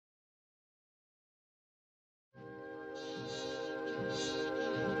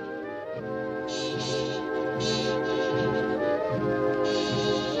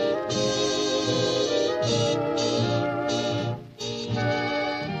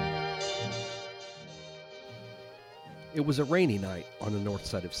It was a rainy night on the north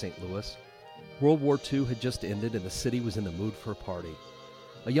side of St. Louis. World War II had just ended and the city was in the mood for a party.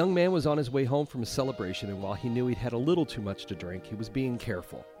 A young man was on his way home from a celebration, and while he knew he'd had a little too much to drink, he was being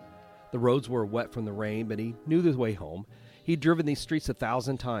careful. The roads were wet from the rain, but he knew the way home. He'd driven these streets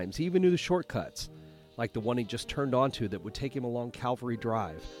 1,000 times. He even knew the shortcuts, like the one he just turned onto that would take him along Calvary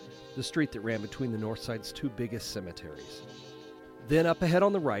Drive, the street that ran between the north side's two biggest cemeteries. Then up ahead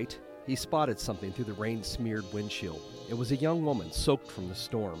on the right, he spotted something through the rain-smeared windshield. It was a young woman soaked from the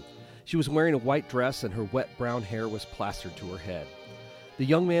storm. She was wearing a white dress and her wet brown hair was plastered to her head. The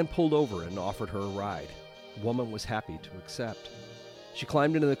young man pulled over and offered her a ride. The woman was happy to accept. She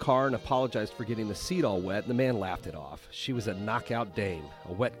climbed into the car and apologized for getting the seat all wet, and the man laughed it off. She was a knockout dame.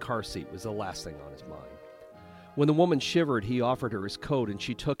 A wet car seat was the last thing on his mind. When the woman shivered, he offered her his coat, and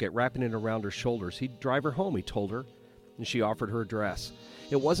she took it, wrapping it around her shoulders. He'd drive her home, he told her, and she offered her address.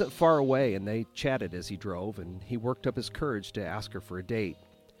 It wasn't far away, and they chatted as he drove, and he worked up his courage to ask her for a date.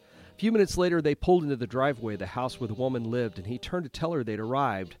 A few minutes later, they pulled into the driveway of the house where the woman lived, and he turned to tell her they'd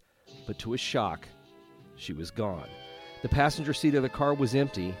arrived, but to his shock, she was gone. The passenger seat of the car was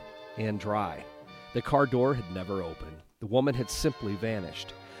empty and dry. The car door had never opened. The woman had simply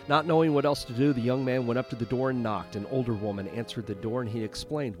vanished. Not knowing what else to do, the young man went up to the door and knocked. An older woman answered the door, and he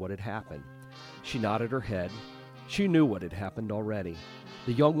explained what had happened. She nodded her head. She knew what had happened already.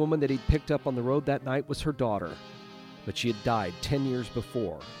 The young woman that he'd picked up on the road that night was her daughter, but she had died 10 years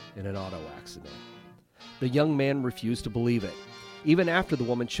before in an auto accident. The young man refused to believe it, even after the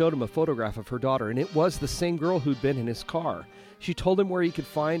woman showed him a photograph of her daughter, and it was the same girl who'd been in his car. She told him where he could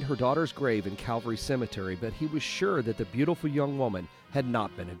find her daughter's grave in Calvary Cemetery, but he was sure that the beautiful young woman had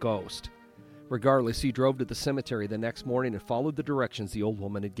not been a ghost. Regardless, he drove to the cemetery the next morning and followed the directions the old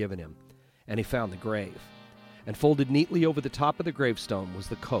woman had given him, and he found the grave. And folded neatly over the top of the gravestone was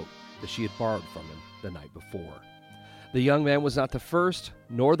the coat that she had borrowed from him the night before. The young man was not the first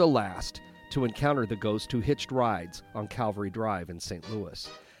nor the last to encounter the ghost who hitched rides on Calvary Drive in St. Louis.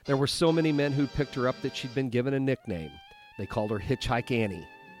 There were so many men who'd picked her up that she'd been given a nickname. They called her Hitchhike Annie,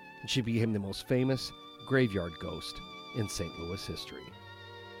 and she became the most famous graveyard ghost in St. Louis history.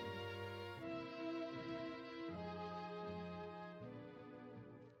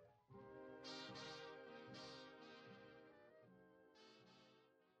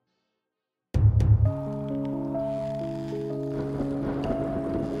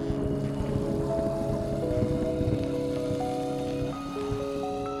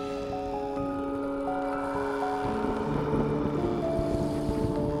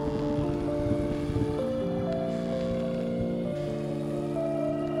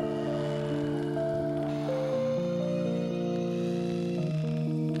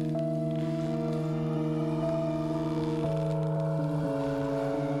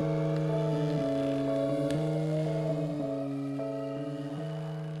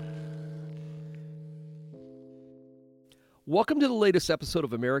 Welcome to the latest episode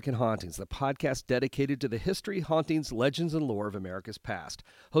of American Hauntings, the podcast dedicated to the history, hauntings, legends, and lore of America's past.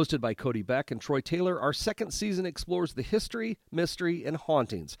 Hosted by Cody Beck and Troy Taylor, our second season explores the history, mystery, and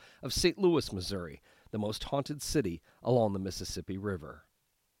hauntings of St. Louis, Missouri, the most haunted city along the Mississippi River.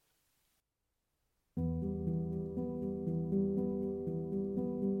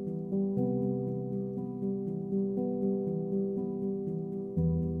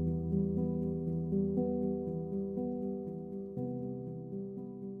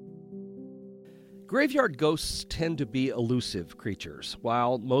 Graveyard ghosts tend to be elusive creatures.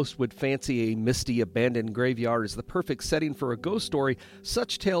 While most would fancy a misty, abandoned graveyard as the perfect setting for a ghost story,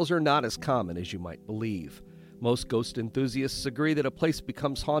 such tales are not as common as you might believe. Most ghost enthusiasts agree that a place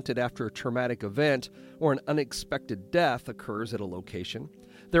becomes haunted after a traumatic event or an unexpected death occurs at a location.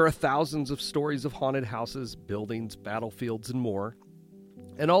 There are thousands of stories of haunted houses, buildings, battlefields, and more.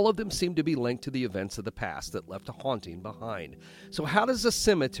 And all of them seem to be linked to the events of the past that left a haunting behind. So how does a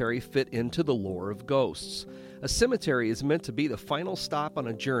cemetery fit into the lore of ghosts? A cemetery is meant to be the final stop on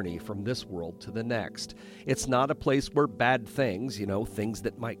a journey from this world to the next. It's not a place where bad things, things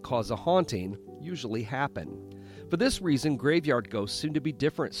that might cause a haunting, usually happen. For this reason, graveyard ghosts seem to be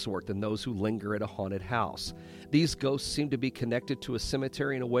different sort than those who linger at a haunted house. These ghosts seem to be connected to a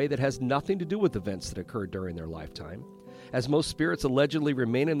cemetery in a way that has nothing to do with events that occurred during their lifetime. As most spirits allegedly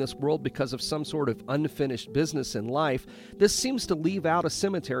remain in this world because of some sort of unfinished business in life, this seems to leave out a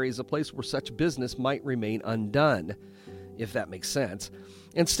cemetery as a place where such business might remain undone, if that makes sense.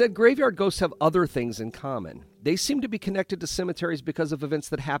 Instead, graveyard ghosts have other things in common. They seem to be connected to cemeteries because of events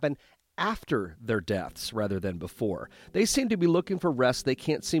that happen after their deaths rather than before. They seem to be looking for rest they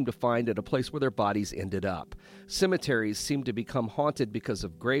can't seem to find at a place where their bodies ended up. Cemeteries seem to become haunted because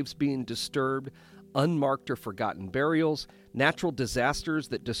of graves being disturbed, unmarked or forgotten burials, natural disasters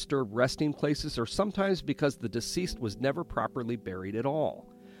that disturb resting places, or sometimes because the deceased was never properly buried at all.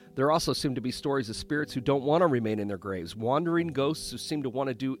 There also seem to be stories of spirits who don't want to remain in their graves, wandering ghosts who seem to want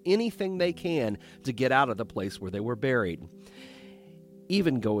to do anything they can to get out of the place where they were buried,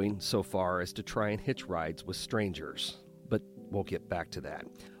 even going so far as to try and hitch rides with strangers. But we'll get back to that.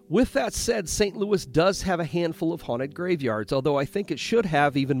 With that said, St. Louis does have a handful of haunted graveyards, although I think it should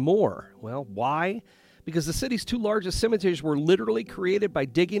have even more. Well, why? Because the city's two largest cemeteries were literally created by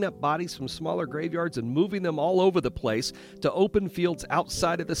digging up bodies from smaller graveyards and moving them all over the place to open fields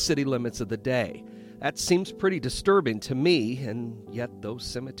outside of the city limits of the day. That seems pretty disturbing to me, and yet those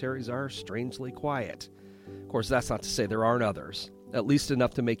cemeteries are strangely quiet. Of course, that's not to say there aren't others, at least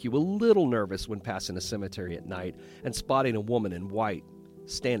enough to make you a little nervous when passing a cemetery at night and spotting a woman in white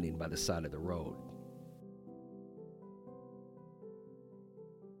standing by the side of the road.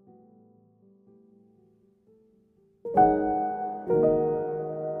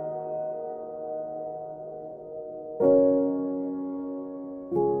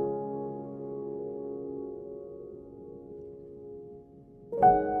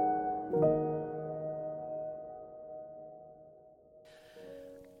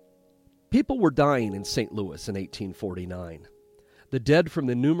 People were dying in St. Louis in 1849. The dead from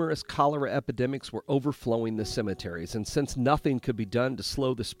the numerous cholera epidemics were overflowing the cemeteries, and since nothing could be done to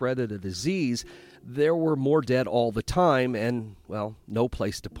slow the spread of the disease, there were more dead all the time and, well, no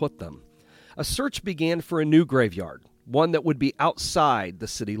place to put them. A search began for a new graveyard, one that would be outside the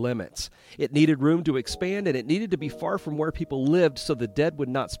city limits. It needed room to expand, and it needed to be far from where people lived so the dead would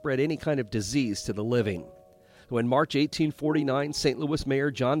not spread any kind of disease to the living. In March 1849, St. Louis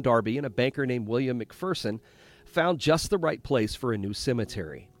Mayor John Darby and a banker named William McPherson found just the right place for a new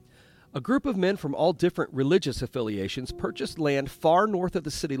cemetery. A group of men from all different religious affiliations purchased land far north of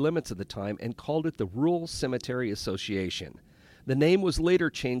the city limits at the time and called it the Rural Cemetery Association. The name was later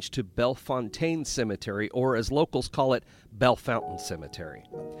changed to Bellefontaine Cemetery, or as locals call it, Bellefountain Cemetery.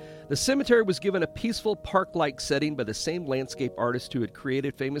 The cemetery was given a peaceful park-like setting by the same landscape artist who had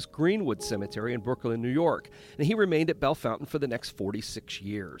created famous Greenwood Cemetery in Brooklyn, New York, and he remained at Bellefountain for the next 46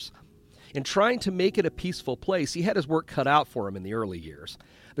 years. In trying to make it a peaceful place, he had his work cut out for him in the early years.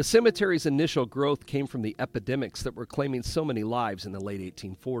 The cemetery's initial growth came from the epidemics that were claiming so many lives in the late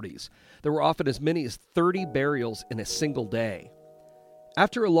 1840s. There were often as many as 30 burials in a single day.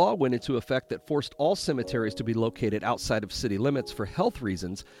 After a law went into effect that forced all cemeteries to be located outside of city limits for health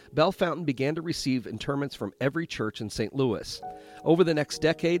reasons, Bellefountain began to receive interments from every church in St. Louis. Over the next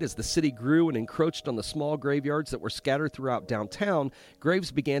decade, as the city grew and encroached on the small graveyards that were scattered throughout downtown,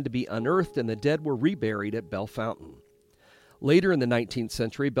 graves began to be unearthed and the dead were reburied at Bellefountain. Later in the 19th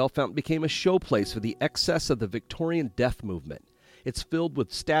century, Bellefountain became a showplace for the excess of the Victorian death movement. It's filled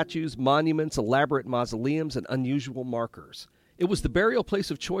with statues, monuments, elaborate mausoleums, and unusual markers. It was the burial place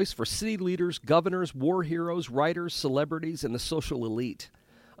of choice for city leaders, governors, war heroes, writers, celebrities, and the social elite.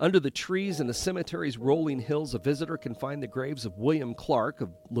 Under the trees in the cemetery's rolling hills, a visitor can find the graves of William Clark, of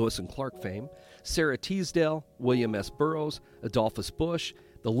Lewis and Clark fame, Sarah Teasdale, William S. Burroughs, Adolphus Busch,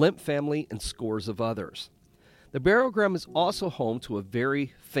 the Lemp family, and scores of others. The burial ground is also home to a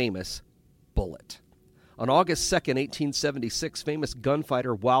very famous bullet. On August 2, 1876, famous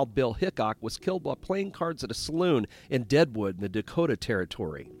gunfighter Wild Bill Hickok was killed while playing cards at a saloon in Deadwood in the Dakota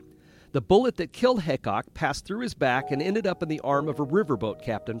Territory. The bullet that killed Hickok passed through his back and ended up in the arm of a riverboat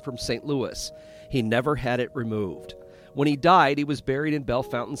captain from St. Louis. He never had it removed. When he died, he was buried in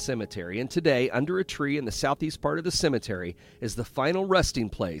Bellefountain Cemetery, and today, under a tree in the southeast part of the cemetery, is the final resting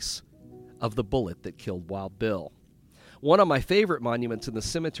place of the bullet that killed Wild Bill. One of my favorite monuments in the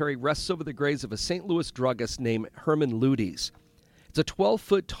cemetery rests over the graves of a St. Louis druggist named Herman Ludes. It's a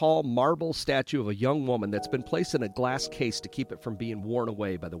 12-foot-tall marble statue of a young woman that's been placed in a glass case to keep it from being worn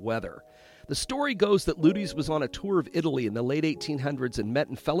away by the weather. The story goes that Ludes was on a tour of Italy in the late 1800s and met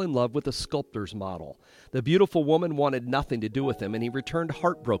and fell in love with a sculptor's model. The beautiful woman wanted nothing to do with him, and he returned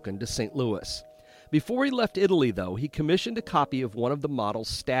heartbroken to St. Louis. Before he left Italy, though, he commissioned a copy of one of the model's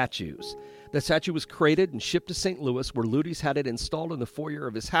statues. The statue was created and shipped to St. Louis, where Ludes had it installed in the foyer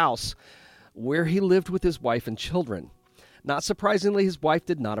of his house, where he lived with his wife and children. Not surprisingly, his wife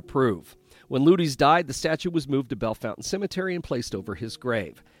did not approve. When Ludes died, the statue was moved to Bellefountain Cemetery and placed over his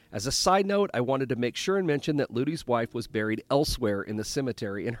grave. As a side note, I wanted to make sure and mention that Ludes' wife was buried elsewhere in the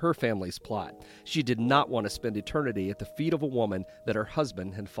cemetery in her family's plot. She did not want to spend eternity at the feet of a woman that her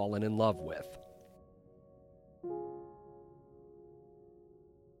husband had fallen in love with.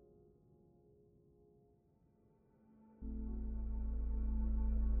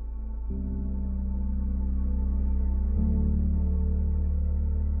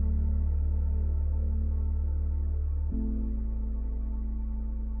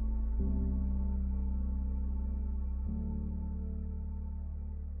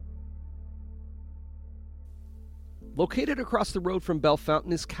 Located across the road from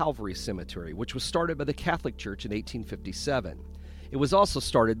Bellefontaine is Calvary Cemetery, which was started by the Catholic Church in 1857. It was also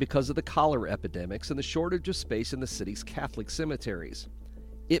started because of the cholera epidemics and the shortage of space in the city's Catholic cemeteries.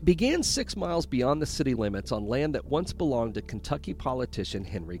 It began 6 miles beyond the city limits on land that once belonged to Kentucky politician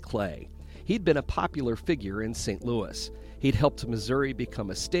Henry Clay. He'd been a popular figure in St. Louis. He'd helped Missouri become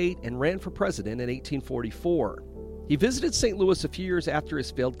a state and ran for president in 1844. He visited St. Louis a few years after his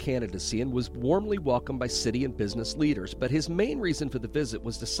failed candidacy and was warmly welcomed by city and business leaders, but his main reason for the visit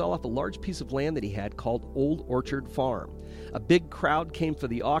was to sell off a large piece of land that he had called Old Orchard Farm. A big crowd came for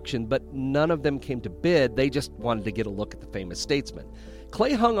the auction, but none of them came to bid. They just wanted to get a look at the famous statesman.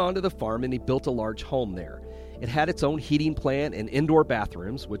 Clay hung on to the farm and he built a large home there. It had its own heating plant and indoor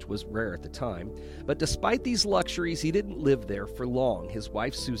bathrooms, which was rare at the time. But despite these luxuries, he didn't live there for long. His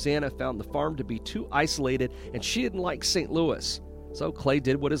wife, Susanna, found the farm to be too isolated, and she didn't like St. Louis. So Clay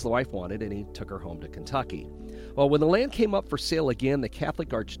did what his wife wanted, and he took her home to Kentucky. Well, when the land came up for sale again, the Catholic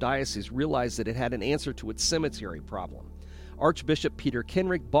Archdiocese realized that it had an answer to its cemetery problem. Archbishop Peter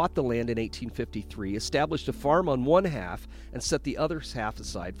Kenrick bought the land in 1853, established a farm on one half, and set the other half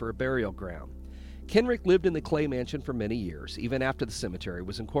aside for a burial ground. Kenrick lived in the Clay Mansion for many years, even after the cemetery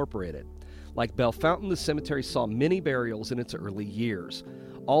was incorporated. Like Bellefontaine, the cemetery saw many burials in its early years.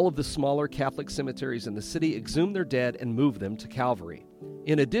 All of the smaller Catholic cemeteries in the city exhumed their dead and moved them to Calvary.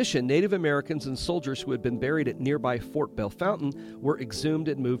 In addition, Native Americans and soldiers who had been buried at nearby Fort Bellefontaine were exhumed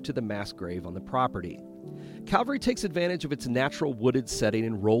and moved to the mass grave on the property. Calvary takes advantage of its natural wooded setting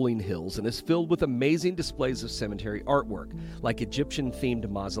and rolling hills and is filled with amazing displays of cemetery artwork, like Egyptian-themed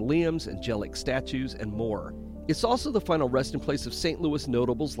mausoleums, angelic statues, and more. It's also the final resting place of St. Louis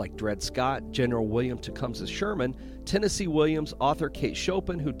notables like Dred Scott, General William Tecumseh Sherman, Tennessee Williams, author Kate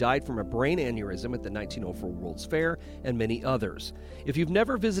Chopin, who died from a brain aneurysm at the 1904 World's Fair, and many others. If you've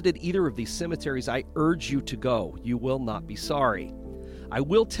never visited either of these cemeteries, I urge you to go. You will not be sorry. I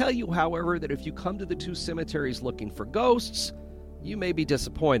will tell you, however, that if you come to the two cemeteries looking for ghosts, you may be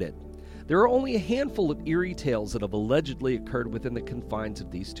disappointed. There are only a handful of eerie tales that have allegedly occurred within the confines of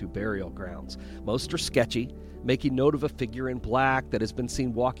these two burial grounds. Most are sketchy, making note of a figure in black that has been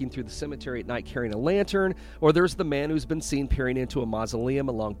seen walking through the cemetery at night carrying a lantern, or there's the man who's been seen peering into a mausoleum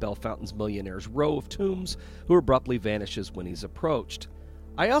along Bellefontaine's Millionaire's Row of tombs, who abruptly vanishes when he's approached.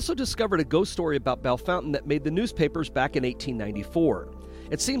 I also discovered a ghost story about Bellefontaine that made the newspapers back in 1894.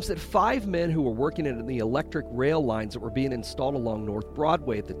 It seems that 5 men who were working in the electric rail lines that were being installed along North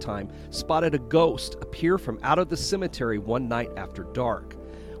Broadway at the time spotted a ghost appear from out of the cemetery one night after dark.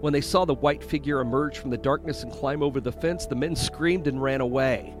 When they saw the white figure emerge from the darkness and climb over the fence, the men screamed and ran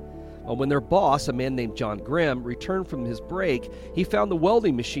away. When their boss, a man named John Grimm, returned from his break, he found the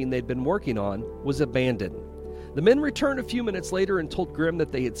welding machine they'd been working on was abandoned. The men returned a few minutes later and told Grimm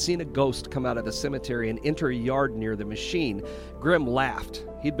that they had seen a ghost come out of the cemetery and enter a yard near the machine. Grimm laughed.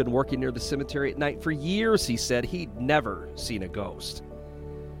 He'd been working near the cemetery at night for years, he said. He'd never seen a ghost.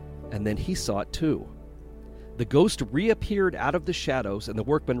 And then he saw it too. The ghost reappeared out of the shadows and the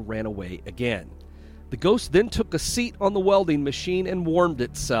workmen ran away again. The ghost then took a seat on the welding machine and warmed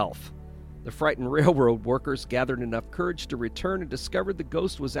itself. The frightened railroad workers gathered enough courage to return and discovered the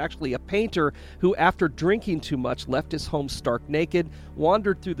ghost was actually a painter who, after drinking too much, left his home stark naked,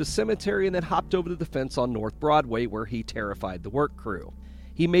 wandered through the cemetery, and then hopped over to the fence on North Broadway, where he terrified the work crew.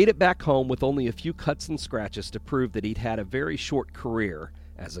 He made it back home with only a few cuts and scratches to prove that he'd had a very short career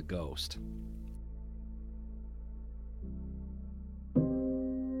as a ghost.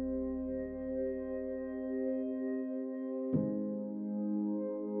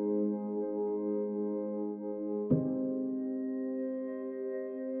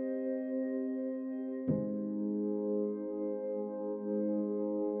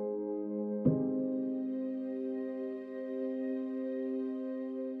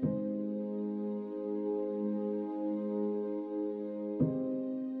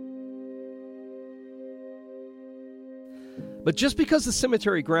 But just because the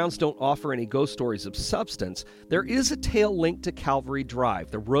cemetery grounds don't offer any ghost stories of substance, there is a tale linked to Calvary Drive,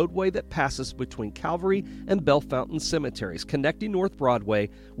 the roadway that passes between Calvary and Bellefontaine cemeteries, connecting North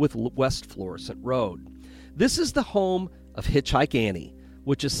Broadway with West Florissant Road. This is the home of Hitchhike Annie,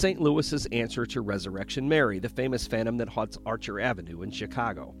 which is St. Louis's answer to Resurrection Mary, the famous phantom that haunts Archer Avenue in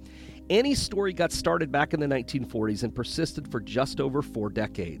Chicago. Annie's story got started back in the 1940s and persisted for just over 4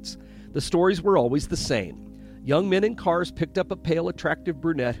 decades. The stories were always the same. Young men in cars picked up a pale, attractive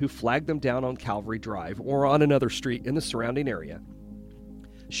brunette who flagged them down on Calvary Drive or on another street in the surrounding area.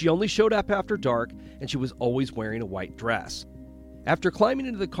 She only showed up after dark, and she was always wearing a white dress. After climbing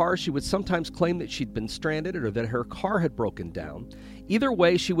into the car, she would sometimes claim that she'd been stranded or that her car had broken down. Either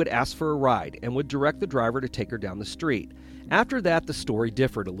way, she would ask for a ride and would direct the driver to take her down the street. After that, the story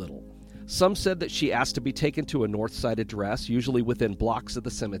differed a little. Some said that she asked to be taken to a north side address, usually within blocks of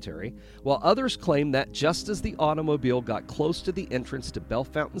the cemetery, while others claimed that just as the automobile got close to the entrance to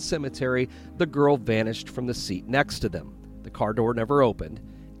Bellefontaine Cemetery, the girl vanished from the seat next to them. The car door never opened.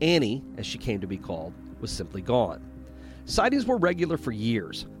 Annie, as she came to be called, was simply gone. Sightings were regular for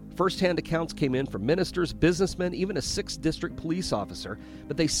years. First-hand accounts came in from ministers, businessmen, even a 6th District police officer,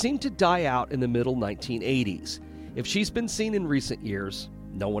 but they seemed to die out in the middle 1980s. If she's been seen in recent years,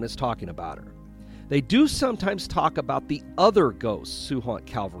 no one is talking about her. They do sometimes talk about the other ghosts who haunt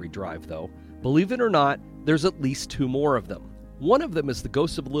Calvary Drive, though. Believe it or not, there's at least 2 more of them. One of them is the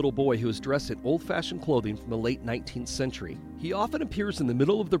ghost of a little boy who is dressed in old-fashioned clothing from the late 19th century. He often appears in the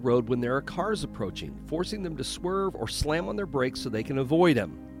middle of the road when there are cars approaching, forcing them to swerve or slam on their brakes so they can avoid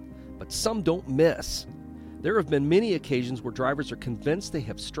him. But some don't miss. There have been many occasions where drivers are convinced they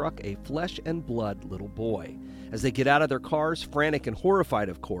have struck a flesh-and-blood little boy. As they get out of their cars, frantic and horrified,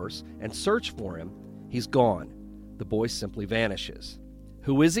 of course, and search for him, he's gone. The boy simply vanishes.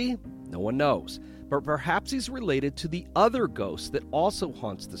 Who is he? No one knows. But perhaps he's related to the other ghost that also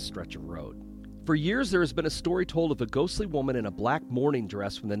haunts this stretch of road. For years, there has been a story told of a ghostly woman in a black mourning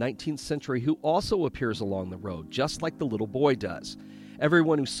dress from the 19th century who also appears along the road, just like the little boy does.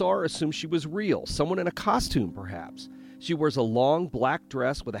 Everyone who saw her assumed she was real, someone in a costume, perhaps. She wears a long black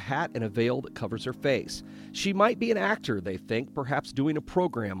dress with a hat and a veil that covers her face. She might be an actor, they think, perhaps doing a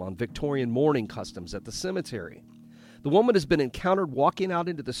program on Victorian mourning customs at the cemetery. The woman has been encountered walking out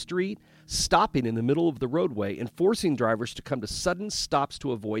into the street, stopping in the middle of the roadway, and forcing drivers to come to sudden stops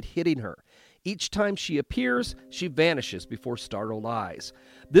to avoid hitting her. Each time she appears, she vanishes before startled eyes.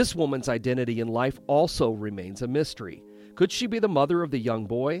 This woman's identity in life also remains a mystery. Could she be the mother of the young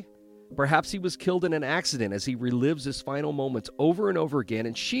boy? Perhaps he was killed in an accident as he relives his final moments over and over again,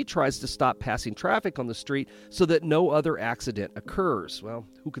 and she tries to stop passing traffic on the street so that no other accident occurs. Well,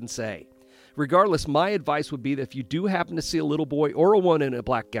 who can say? Regardless, my advice would be that if you do happen to see a little boy or a woman in a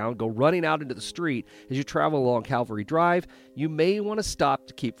black gown go running out into the street as you travel along Calvary Drive, you may want to stop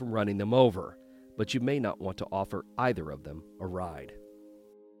to keep from running them over. But you may not want to offer either of them a ride.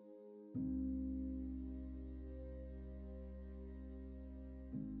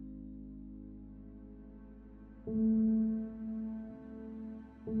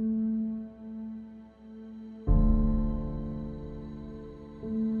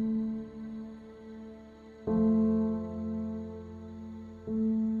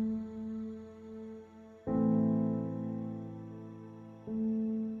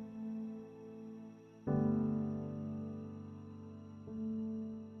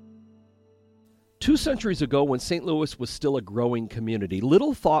 Two centuries ago, when St. Louis was still a growing community,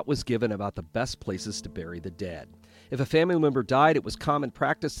 little thought was given about the best places to bury the dead. If a family member died, it was common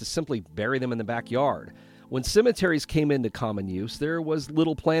practice to simply bury them in the backyard. When cemeteries came into common use, there was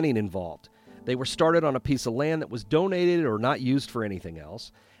little planning involved. They were started on a piece of land that was donated or not used for anything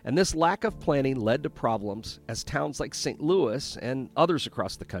else, and this lack of planning led to problems as towns like St. Louis and others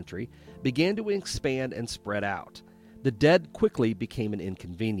across the country began to expand and spread out. The dead quickly became an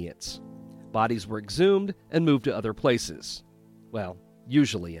inconvenience. Bodies were exhumed and moved to other places. Well,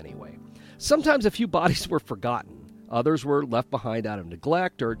 usually anyway. Sometimes a few bodies were forgotten. Others were left behind out of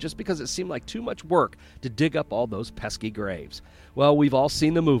neglect or just because it seemed like too much work to dig up all those pesky graves. Well, we've all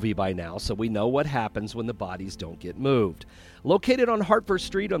seen the movie by now, so we know what happens when the bodies don't get moved. Located on Hartford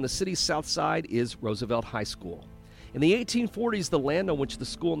Street on the city's south side is Roosevelt High School. In the 1840s, the land on which the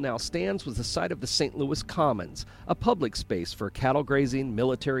school now stands was the site of the St. Louis Commons, a public space for cattle grazing,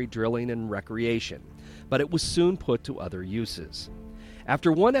 military drilling, and recreation. But it was soon put to other uses.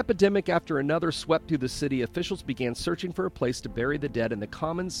 After one epidemic after another swept through the city, officials began searching for a place to bury the dead, and the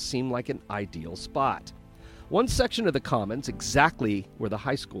Commons seemed like an ideal spot. One section of the Commons, exactly where the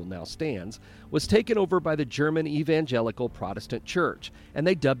high school now stands, was taken over by the German Evangelical Protestant Church, and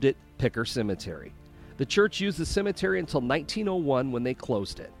they dubbed it Picker Cemetery. The church used the cemetery until 1901 when they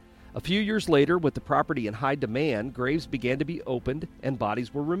closed it. A few years later, with the property in high demand, graves began to be opened and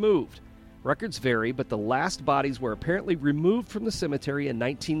bodies were removed. Records vary, but the last bodies were apparently removed from the cemetery in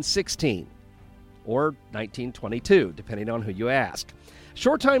 1916 or 1922, depending on who you ask. A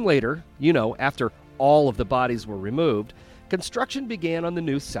short time later, after all of the bodies were removed, construction began on the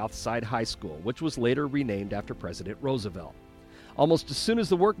new South Side High School, which was later renamed after President Roosevelt. Almost as soon as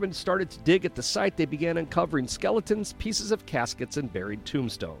the workmen started to dig at the site, they began uncovering skeletons, pieces of caskets, and buried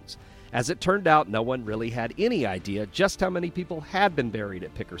tombstones. As it turned out, no one really had any idea just how many people had been buried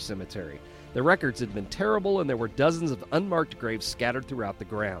at Picker Cemetery. The records had been terrible, and there were dozens of unmarked graves scattered throughout the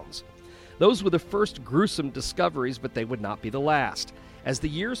grounds. Those were the first gruesome discoveries, but they would not be the last. As the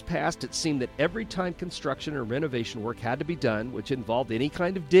years passed, it seemed that every time construction or renovation work had to be done, which involved any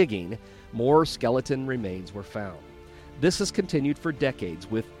kind of digging, more skeleton remains were found. This has continued for decades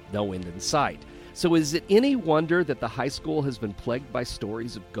with no end in sight. So is it any wonder that the high school has been plagued by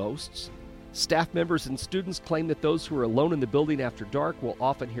stories of ghosts? Staff members and students claim that those who are alone in the building after dark will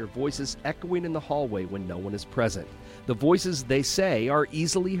often hear voices echoing in the hallway when no one is present. The voices, they say, are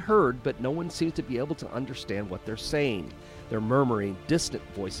easily heard, but no one seems to be able to understand what they're saying. They're murmuring, distant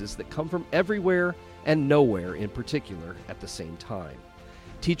voices that come from everywhere and nowhere in particular at the same time.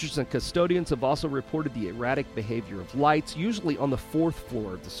 Teachers and custodians have also reported the erratic behavior of lights, usually on the 4th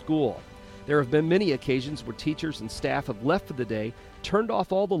floor of the school. There have been many occasions where teachers and staff have left for the day, turned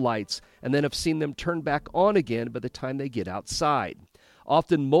off all the lights, and then have seen them turn back on again by the time they get outside.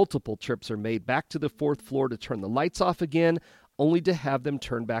 Often multiple trips are made back to the 4th floor to turn the lights off again, only to have them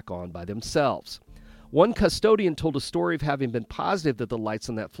turn back on by themselves. One custodian told a story of having been positive that the lights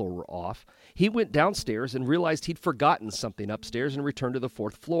on that floor were off. He went downstairs and realized he'd forgotten something upstairs and returned to the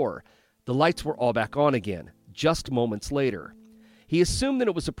 4th floor. The lights were all back on again, just moments later. He assumed that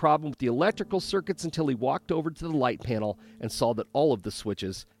it was a problem with the electrical circuits until he walked over to the light panel and saw that all of the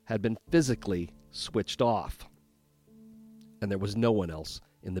switches had been physically switched off. And there was no one else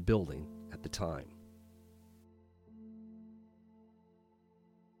in the building at the time.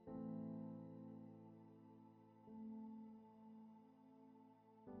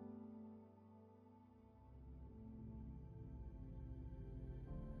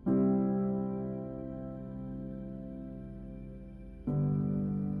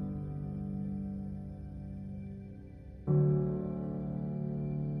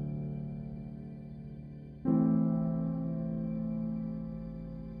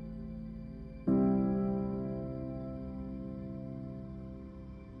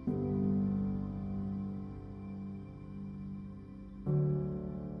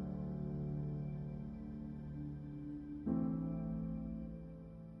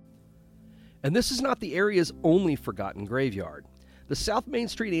 And this is not the area's only forgotten graveyard. The South Main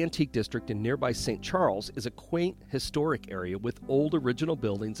Street Antique District in nearby St. Charles is a quaint, historic area with old original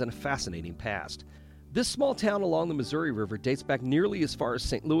buildings and a fascinating past. This small town along the Missouri River dates back nearly as far as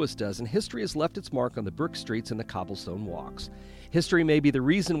St. Louis does, and history has left its mark on the brick streets and the cobblestone walks. History may be the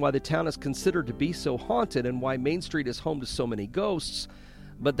reason why the town is considered to be so haunted and why Main Street is home to so many ghosts,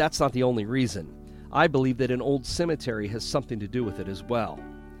 but that's not the only reason. I believe that an old cemetery has something to do with it as well.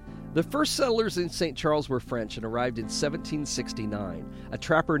 The first settlers in St. Charles were French and arrived in 1769. A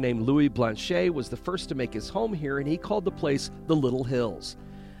trapper named Louis Blanchet was the first to make his home here, and he called the place the Little Hills.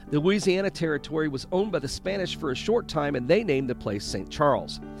 The Louisiana Territory was owned by the Spanish for a short time, and they named the place St.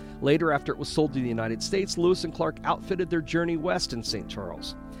 Charles. Later, after it was sold to the United States, Lewis and Clark outfitted their journey west in St.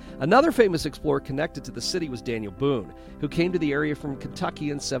 Charles. Another famous explorer connected to the city was Daniel Boone, who came to the area from Kentucky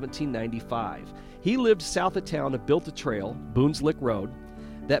in 1795. He lived south of town and built a trail, Boone's Lick Road,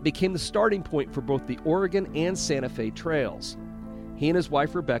 that became the starting point for both the Oregon and Santa Fe trails. He and his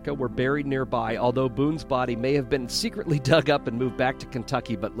wife Rebecca were buried nearby, although Boone's body may have been secretly dug up and moved back to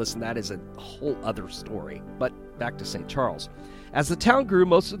Kentucky, but listen, that is a whole other story. But back to St. Charles. As the town grew,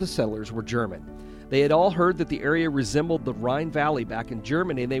 most of the settlers were German. They had all heard that the area resembled the Rhine Valley back in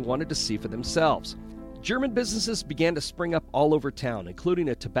Germany, and they wanted to see for themselves. German businesses began to spring up all over town, including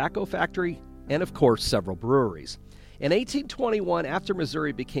a tobacco factory and, of course, several breweries. In 1821, after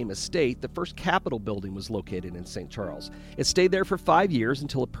Missouri became a state, the first Capitol building was located in St. Charles. It stayed there for 5 years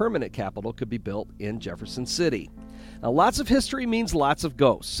until a permanent Capitol could be built in Jefferson City. Now, lots of history means lots of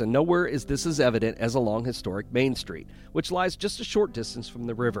ghosts, and nowhere is this as evident as along historic Main Street, which lies just a short distance from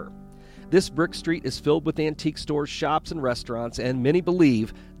the river. This brick street is filled with antique stores, shops, and restaurants, and many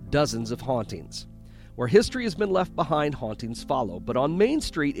believe dozens of hauntings. Where history has been left behind, hauntings follow, but on Main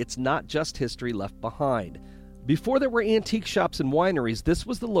Street, it's not just history left behind. Before there were antique shops and wineries, this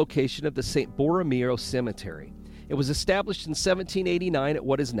was the location of the St. Borromeo Cemetery. It was established in 1789 at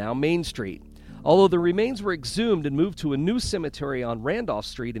what is now Main Street. Although the remains were exhumed and moved to a new cemetery on Randolph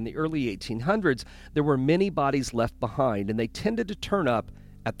Street in the early 1800s, there were many bodies left behind, and they tended to turn up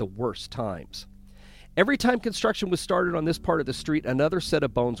at the worst times. Every time construction was started on this part of the street, another set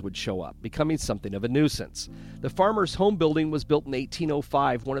of bones would show up, becoming something of a nuisance. The Farmer's Home building was built in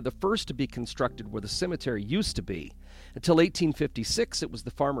 1805, one of the first to be constructed where the cemetery used to be. Until 1856, it was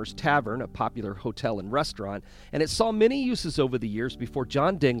the Farmer's Tavern, a popular hotel and restaurant, and it saw many uses over the years before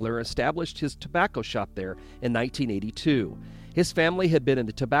John Dingler established his tobacco shop there in 1982. His family had been in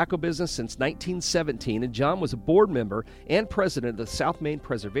the tobacco business since 1917, and John was a board member and president of the South Main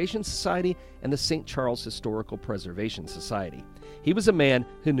Preservation Society and the St. Charles Historical Preservation Society. He was a man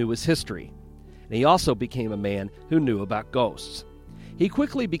who knew his history, and he also became a man who knew about ghosts. He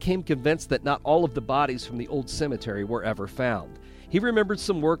quickly became convinced that not all of the bodies from the old cemetery were ever found. He remembered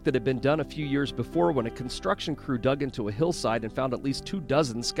some work that had been done a few years before when a construction crew dug into a hillside and found at least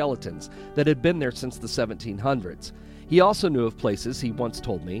 24 skeletons that had been there since the 1700s. He also knew of places, he once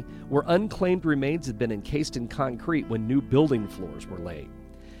told me, where unclaimed remains had been encased in concrete when new building floors were laid.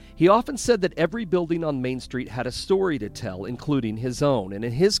 He often said that every building on Main Street had a story to tell, including his own, and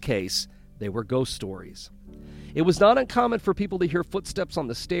in his case, they were ghost stories. It was not uncommon for people to hear footsteps on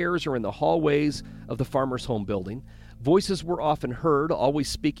the stairs or in the hallways of the Farmer's Home building. Voices were often heard, always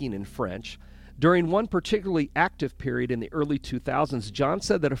speaking in French. During one particularly active period in the early 2000s, John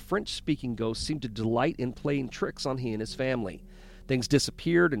said that a French-speaking ghost seemed to delight in playing tricks on he and his family. Things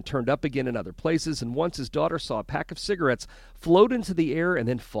disappeared and turned up again in other places, and once his daughter saw a pack of cigarettes float into the air and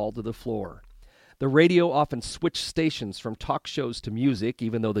then fall to the floor. The radio often switched stations from talk shows to music,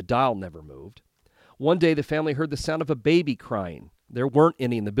 even though the dial never moved. One day, the family heard the sound of a baby crying. There weren't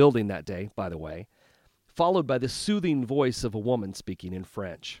any in the building that day, by the way, followed by the soothing voice of a woman speaking in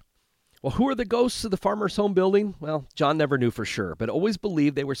French. Well, who are the ghosts of the Farmer's Home building? Well, John never knew for sure, but always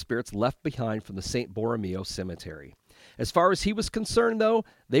believed they were spirits left behind from the St. Borromeo Cemetery. As far as he was concerned, though,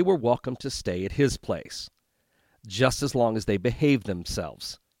 they were welcome to stay at his place, just as long as they behaved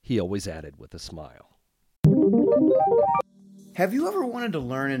themselves, he always added with a smile. Have you ever wanted to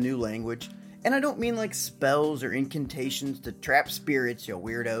learn a new language? And I don't mean like spells or incantations to trap spirits, you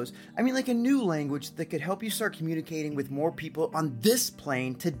weirdos. I mean like a new language that could help you start communicating with more people on this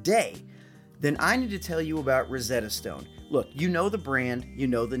plane today. Then I need to tell you about Rosetta Stone. Look, you know the brand, you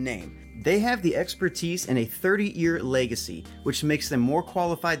know the name. They have the expertise and a 30-year legacy, which makes them more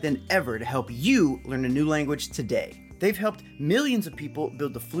qualified than ever to help you learn a new language today. They've helped millions of people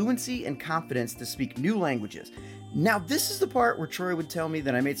build the fluency and confidence to speak new languages. Now, this is the part where Troy would tell me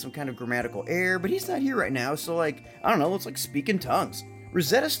that I made some kind of grammatical error, but he's not here right now, so let's speak in tongues.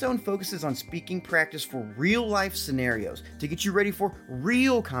 Rosetta Stone focuses on speaking practice for real-life scenarios to get you ready for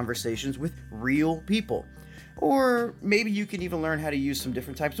real conversations with real people. Or maybe you can even learn how to use some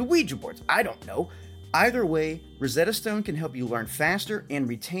different types of Ouija boards. I don't know. Either way, Rosetta Stone can help you learn faster and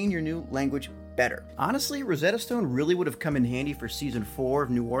retain your new language better. Honestly, Rosetta Stone really would have come in handy for season 4 of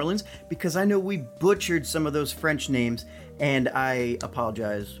New Orleans because I know we butchered some of those French names, and I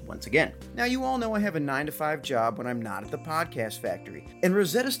apologize once again. Now, you all know I have a 9-to-5 job when I'm not at the podcast factory, and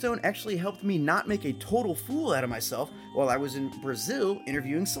Rosetta Stone actually helped me not make a total fool out of myself while I was in Brazil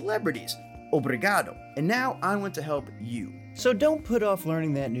interviewing celebrities. Obrigado. And now I want to help you. So don't put off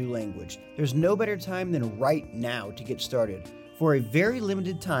learning that new language. There's no better time than right now to get started. For a very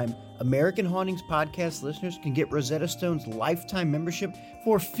limited time, American Hauntings podcast listeners can get Rosetta Stone's lifetime membership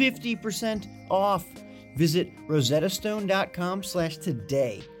for 50% off. Visit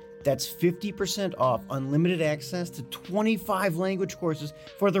rosettastone.com/today. That's 50% off unlimited access to 25 language courses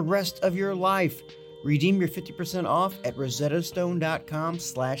for the rest of your life. Redeem your 50% off at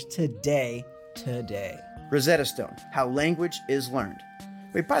rosettastone.com/today today. Rosetta Stone, how language is learned.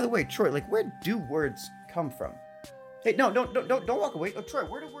 Wait, by the way, Troy, where do words come from? Hey, no, don't walk away. Oh, Troy,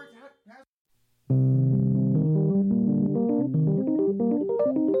 where do words...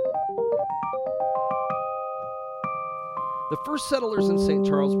 The first settlers in St.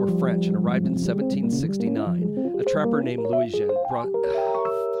 Charles were French and arrived in 1769. A trapper named Louis Jean brought...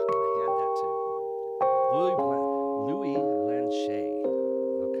 Louis Blanchet.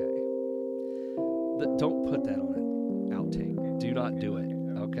 Okay. Don't put that on an outtake. Do not do it.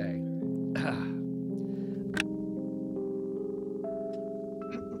 Okay.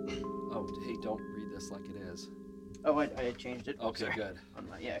 Oh, hey, don't read this like it is. Oh, I changed it. Okay, sorry. Good.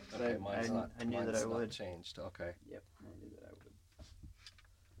 Yeah, okay, mine's not. I knew that I would. Changed. Okay. Yep, I knew that I would.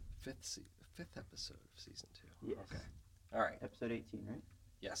 Fifth episode of season 2. Yes. Okay. All right. Episode 18, right?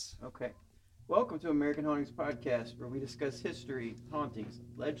 Yes. Okay. Welcome to American Hauntings Podcast, where we discuss history, hauntings,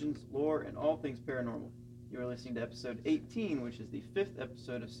 legends, lore, and all things paranormal. You are listening to episode 18, which is the 5th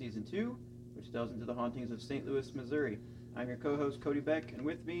episode of season 2, which delves into the hauntings of St. Louis, Missouri. I'm your co-host, Cody Beck, and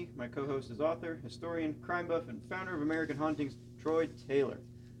with me, my co-host is author, historian, crime buff, and founder of American Hauntings, Troy Taylor.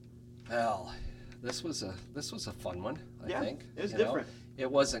 Well, this was a fun one, I think. It was different.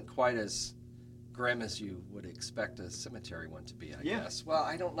 It wasn't quite as grim as you would expect a cemetery one to be, I guess. Well,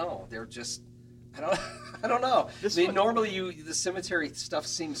 I don't know. They're just... I don't know. Normally the cemetery stuff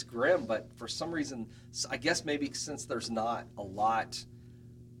seems grim, but for some reason, I guess maybe since there's not a lot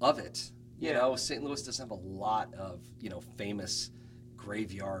of it, You know, St. Louis doesn't have a lot of, famous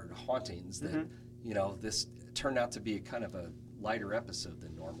graveyard hauntings that, this turned out to be kind of a lighter episode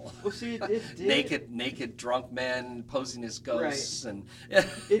than normal. Well, see, it did. naked drunk men posing as ghosts, right. and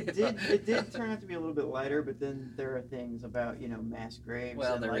it did turn out to be a little bit lighter, but then there are things about mass graves.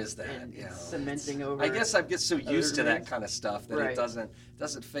 Well, and there is that. And cementing over. I guess I get so used to that kind of stuff that right. it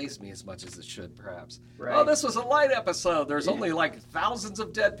doesn't faze me as much as it should, perhaps. Right. Oh, this was a light episode. There's only like thousands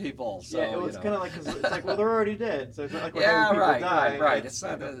of dead people. So it's kind of like, cause it's like, well, they're already dead, so it's not like we're having people die. Right. It's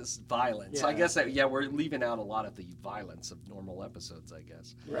not as violent. So I guess we're leaving out a lot of the violence of normal episodes, I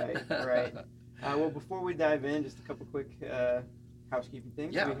guess. Right. Well, before we dive in, just a couple quick housekeeping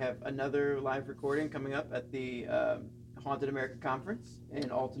things. Yeah. We have another live recording coming up at the Haunted America Conference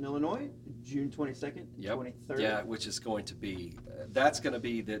in Alton, Illinois, June 22nd and 23rd. Yeah, which is going to be, that's going to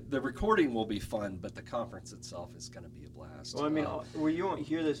be, the recording will be fun, but the conference itself is going to be a blast. Well, I mean, you won't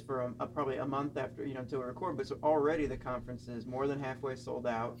hear this for probably a month after, until we record, but so already the conference is more than halfway sold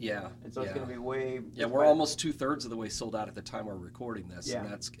out. Yeah. And so it's going to be way... Yeah, we're almost 2/3 of the way sold out at the time we're recording this. Yeah.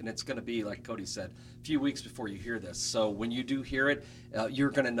 And it's going to be, like Cody said, a few weeks before you hear this. So when you do hear it,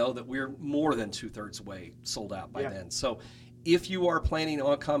 you're going to know that we're more than 2/3 away sold out by then. So if you are planning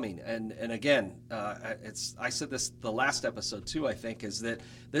on coming, and again, I said this the last episode too, I think, is that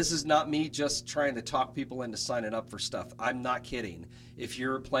this is not me just trying to talk people into signing up for stuff. I'm not kidding. If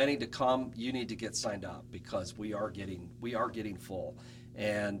you're planning to come, you need to get signed up, because we are getting full.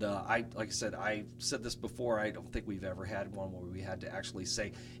 And like I said this before, I don't think we've ever had one where we had to actually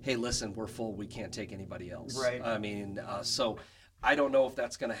say, hey, listen, we're full, we can't take anybody else. Right. I mean, so I don't know if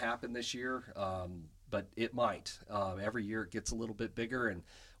that's going to happen this year. But it might. Every year it gets a little bit bigger, and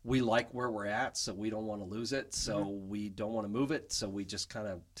we like where we're at, so we don't want to lose it. So we don't want to move it. So we just kind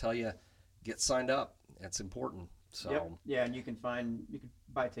of tell you, get signed up. It's important. So and you can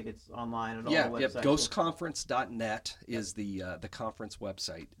buy tickets online at all the websites. Ghostconference.net is the conference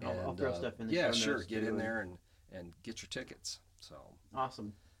website. I'll throw stuff in the show sure. notes Get too, in there and get your tickets. So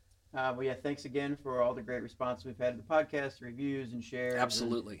awesome. Well, thanks again for all the great response we've had to the podcast, reviews and shares.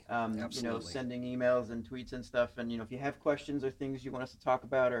 Absolutely. And, sending emails and tweets and stuff. And, if you have questions or things you want us to talk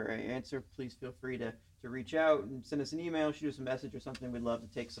about or answer, please feel free to reach out and send us an email, shoot us a message or something. We'd love to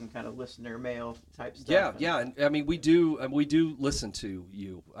take some kind of listener mail type stuff. And I mean, we do listen to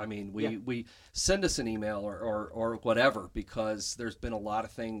you. I mean, we send us an email or whatever, because there's been a lot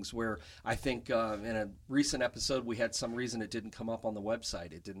of things where I think in a recent episode we had some reason it didn't come up on the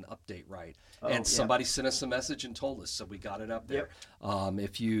website. It didn't update right. Somebody sent us a message and told us, so we got it up there.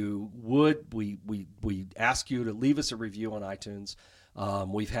 If you would, we ask you to leave us a review on iTunes.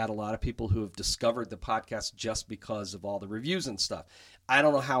 We've had a lot of people who have discovered the podcast just because of all the reviews and stuff. I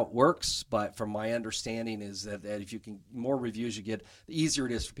don't know how it works, but from my understanding is that if you can, more reviews you get, the easier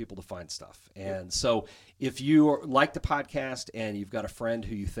it is for people to find stuff. And so if you like the podcast and you've got a friend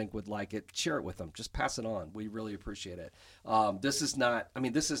who you think would like it, share it with them. Just pass it on. We really appreciate it. This is not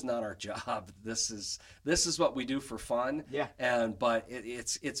our job. This is what we do for fun. Yeah. But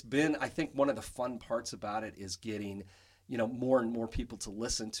it's been, I think one of the fun parts about it is getting more and more people to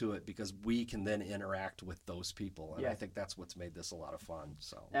listen to it, because we can then interact with those people. And I think that's what's made this a lot of fun.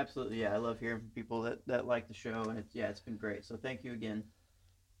 So absolutely. Yeah. I love hearing from people that like the show, and it's been great. So thank you again.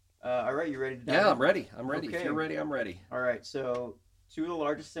 All right. You ready to dive in? I'm ready. Okay. If you're ready, I'm ready. All right. So 2 of the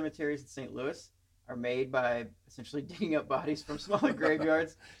largest cemeteries in St. Louis are made by essentially digging up bodies from smaller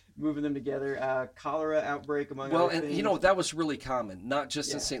graveyards, moving them together. Cholera outbreak, among other things. Well, and that was really common, not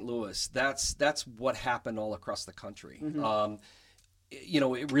just in St. Louis. That's what happened all across the country. Mm-hmm.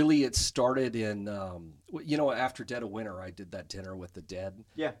 It started in, after Dead of Winter, I did that dinner with the dead.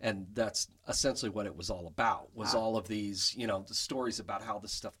 Yeah. And that's essentially what it was all about, was all of these, the stories about how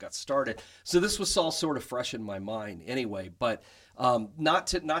this stuff got started. So this was all sort of fresh in my mind anyway, but not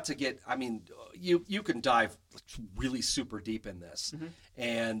to get, I mean, you can dive really super deep in this. Mm-hmm.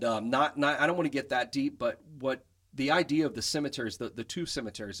 And I don't want to get that deep, but what the idea of the cemeteries, the 2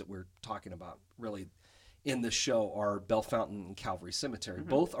 cemeteries that we're talking about really in the show are Bellefontaine and Calvary Cemetery. Mm-hmm.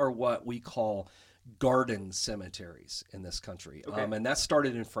 Both are what we call garden cemeteries in this country. Okay. And that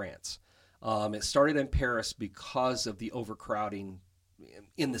started in France. It started in Paris because of the overcrowding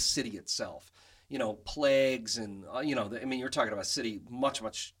in the city itself. Plagues and, you're talking about a city much,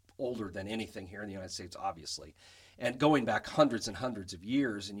 much older than anything here in the United States, obviously. And going back hundreds and hundreds of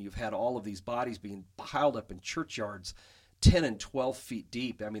years, and you've had all of these bodies being piled up in churchyards 10 and 12 feet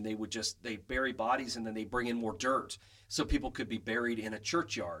deep. I mean, they bury bodies and then they bring in more dirt so people could be buried in a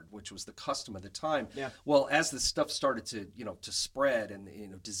churchyard, which was the custom of the time. Yeah. Well, as this stuff started to, to spread and,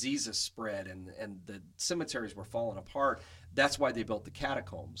 diseases spread and the cemeteries were falling apart, that's why they built the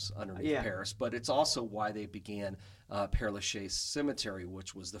catacombs underneath Paris. But it's also why they began Père Lachaise Cemetery,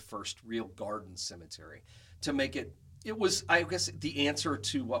 which was the first real garden cemetery, to make it was, I guess, the answer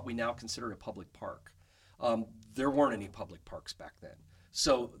to what we now consider a public park. There weren't any public parks back then.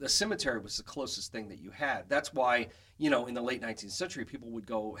 So the cemetery was the closest thing that you had. That's why, in the late 19th century, people would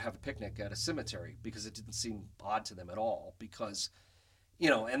go have a picnic at a cemetery because it didn't seem odd to them at all. Because,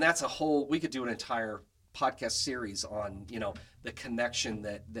 and that's we could do an entire podcast series on, the connection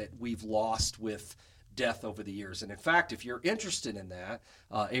that we've lost with death over the years. And in fact, if you're interested in that,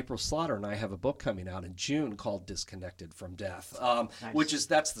 April Slaughter and I have a book coming out in June called Disconnected from Death, nice.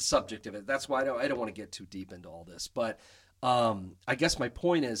 That's the subject of it. That's why I don't want to get too deep into all this. But I guess my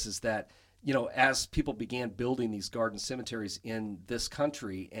point is that, as people began building these garden cemeteries in this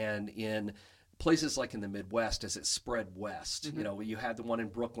country and in places like in the Midwest, as it spread west, mm-hmm. You had the one in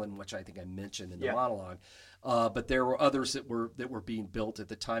Brooklyn, which I think I mentioned in the monologue. But there were others that were being built at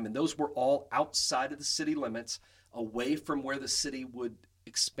the time, and those were all outside of the city limits, away from where the city would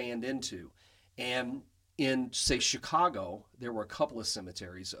expand into. And in, say, Chicago, there were a couple of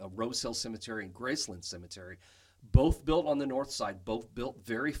cemeteries, Rose Hill Cemetery and Graceland Cemetery, both built on the north side, both built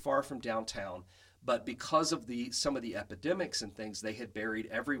very far from downtown. But because of some of the epidemics and things, they had buried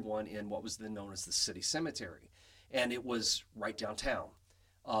everyone in what was then known as the city cemetery, and it was right downtown.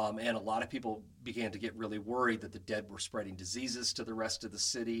 And a lot of people began to get really worried that the dead were spreading diseases to the rest of the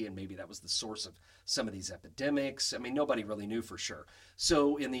city, and maybe that was the source of some of these epidemics. I mean, nobody really knew for sure.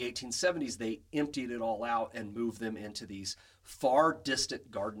 So in the 1870s, they emptied it all out and moved them into these far distant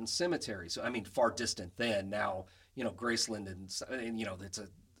garden cemeteries. I mean, far distant then. Now, Graceland and it's a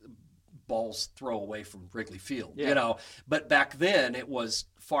ball's throw away from Wrigley Field, But back then, it was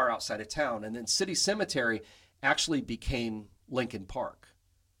far outside of town. And then City Cemetery actually became Lincoln Park,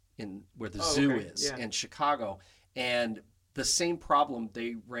 where the zoo is in Chicago. And the same problem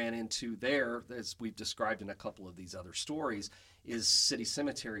they ran into there, as we've described in a couple of these other stories, is City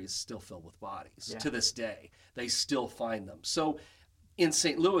Cemetery is still filled with bodies to this day. They still find them. So in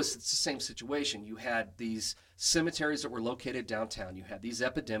St. Louis, it's the same situation. You had these cemeteries that were located downtown. You had these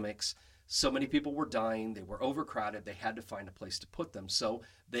epidemics. So many people were dying. They were overcrowded. They had to find a place to put them. So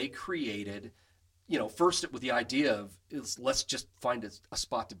they created, first with the idea of let's just find a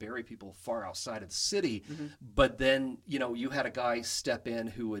spot to bury people far outside of the city. Mm-hmm. But then, you had a guy step in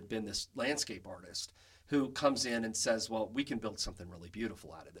who had been this landscape artist who comes in and says, well, we can build something really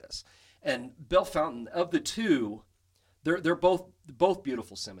beautiful out of this. And Bellefontaine, of the two, they're both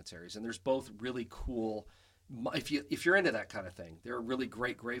beautiful cemeteries, and there's both really cool. If you're into that kind of thing, there are really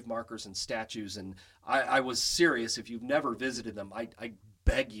great grave markers and statues. And I was serious. If you've never visited them, I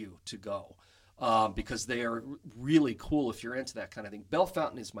beg you to go. Because they are really cool if you're into that kind of thing.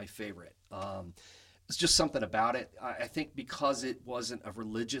 Bellefontaine is my favorite. It's just something about it. I think because it wasn't a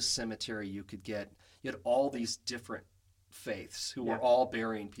religious cemetery, you had all these different faiths who were all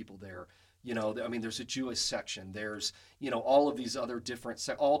burying people there. There's a Jewish section. There's, all of these other different,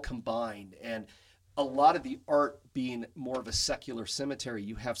 all combined. And a lot of the art being more of a secular cemetery,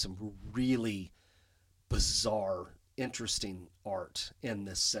 you have some really bizarre, interesting art in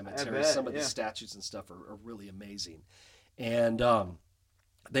this cemetery. Some of the statues and stuff are really amazing. And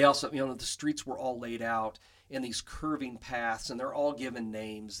they also, the streets were all laid out in these curving paths, and they're all given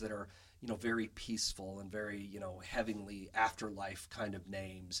names that are, very peaceful and very, heavenly afterlife kind of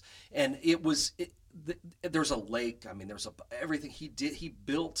names. And there's a lake. I mean, there's everything he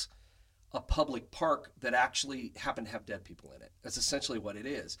built a public park that actually happened to have dead people in it. That's essentially what it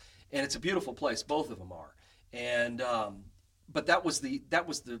is. And it's a beautiful place. Both of them are. And but that was the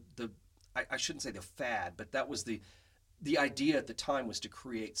I shouldn't say the fad, but that was the idea at the time, was to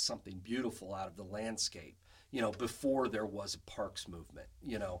create something beautiful out of the landscape, before there was a parks movement,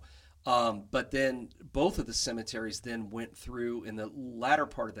 but then both of the cemeteries then went through, in the latter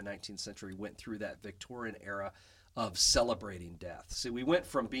part of the 19th century, went through that Victorian era of celebrating death. So we went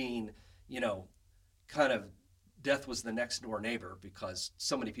from being, kind of death was the next door neighbor because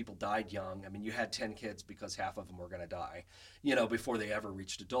so many people died young. I mean, you had 10 kids because half of them were going to die, before they ever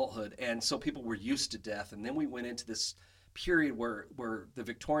reached adulthood. And so people were used to death. And then we went into this period where the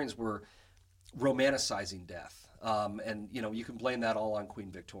Victorians were romanticizing death. And, you can blame that all on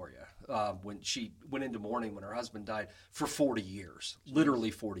Queen Victoria when she went into mourning when her husband died for 40 years,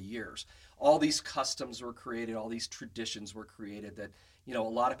 literally 40 years. All these customs were created, all these traditions were created that, a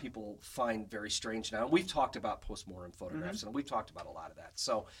lot of people find very strange now. And we've talked about postmortem photographs, and we've talked about a lot of that.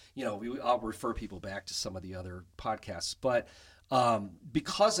 So, I'll refer people back to some of the other podcasts. But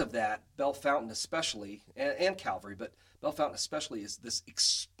because of that, Bellefontaine especially, and Calvary, but Bellefontaine especially, is this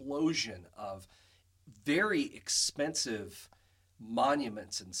explosion of very expensive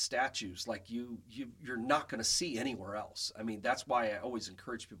monuments and statues like you're not going to see anywhere else. I mean, that's why I always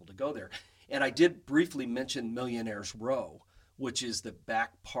encourage people to go there. And I did briefly mention Millionaires Row, which is the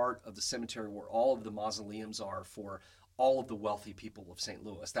back part of the cemetery where all of the mausoleums are for all of the wealthy people of St.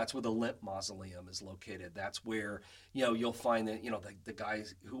 Louis. That's where the Lemp Mausoleum is located. That's where, you'll find the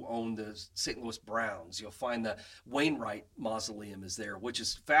guys who own the St. Louis Browns. You'll find the Wainwright Mausoleum is there, which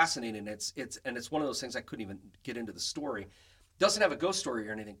is fascinating. It's one of those things I couldn't even get into the story. Doesn't have a ghost story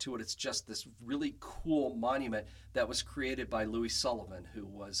or anything to it. It's just this really cool monument that was created by Louis Sullivan, who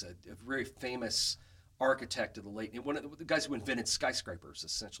was a very famous architect of the one of the guys who invented skyscrapers,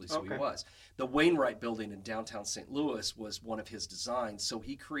 essentially. So okay. He was. The Wainwright building in downtown St. Louis was one of his designs. So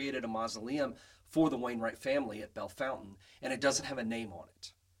he created a mausoleum for the Wainwright family at Bellefontaine, and it doesn't have a name on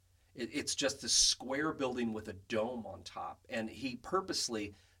it. It's just this square building with a dome on top. And he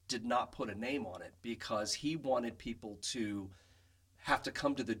purposely did not put a name on it because he wanted people to have to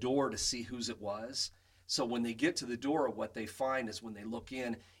come to the door to see whose it was. So when they get to the door, what they find is when they look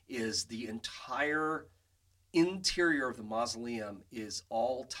in is the entire interior of the mausoleum is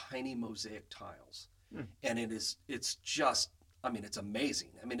all tiny mosaic tiles. And it's amazing.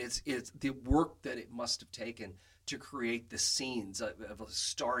 I mean, it's the work that it must have taken to create the scenes of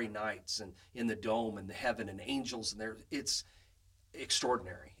starry nights and in the dome and the heaven and angels and it's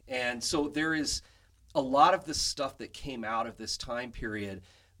extraordinary. And so there is a lot of the stuff that came out of this time period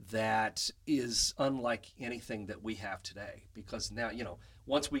that is unlike anything that we have today, because now,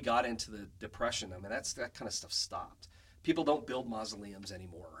 once we got into the Depression, I mean, that kind of stuff stopped. People don't build mausoleums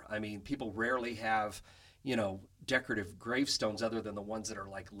anymore. I mean, people rarely have, decorative gravestones other than the ones that are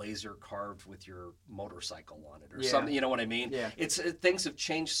like laser carved with your motorcycle on it or something, you know what I mean? Yeah. Things have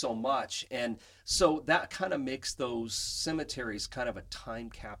changed so much. And so that kind of makes those cemeteries kind of a time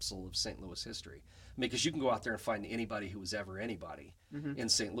capsule of St. Louis history. I mean, because you can go out there and find anybody who was ever anybody in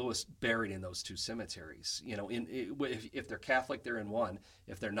St. Louis buried in those two cemeteries. If they're Catholic, they're in one.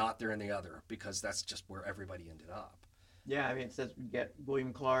 If they're not, they're in the other, because that's just where everybody ended up. Yeah, I mean, it says we get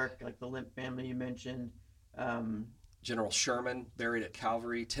William Clark, like the Lemp family you mentioned. General Sherman buried at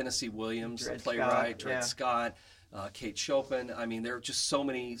Calvary. Tennessee Williams, the playwright. Dred Scott. Kate Chopin. I mean, there are just so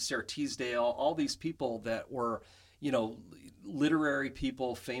many. Sarah Teasdale. All these people that were, literary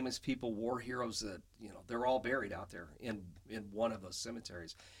people, famous people, war heroes that, they're all buried out there in one of those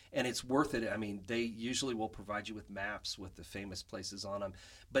cemeteries. And it's worth it. I mean, they usually will provide you with maps with the famous places on them.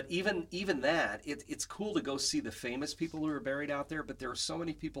 But even that, it's cool to go see the famous people who are buried out there, but there are so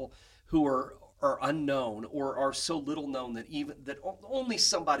many people who are unknown or are so little known that only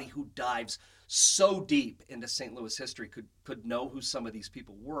somebody who dives so deep into St. Louis history could know who some of these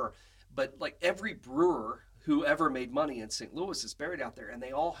people were. But like every brewer who ever made money in St. Louis is buried out there, and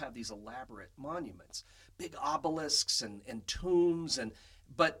they all have these elaborate monuments, big obelisks and tombs,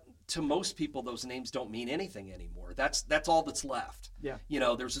 but to most people those names don't mean anything anymore. That's all that's left. Yeah.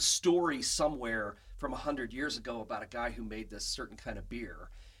 There's a story somewhere from 100 years ago about a guy who made this certain kind of beer,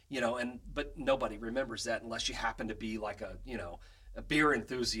 but nobody remembers that unless you happen to be like a beer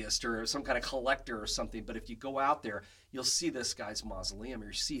enthusiast or some kind of collector or something. But if you go out there, you'll see this guy's mausoleum or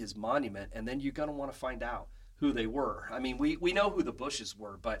you see his monument, and then you're going to want to find out who they were. I mean, we know who the Bushes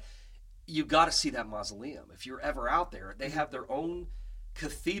were, but you got to see that mausoleum. If you're ever out there, they have their own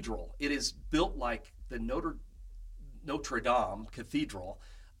cathedral. It is built like the Notre Dame Cathedral,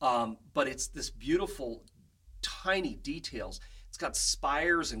 but it's this beautiful, tiny details. It's got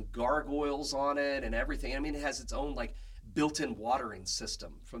spires and gargoyles on it and everything. I mean, it has its own like built-in watering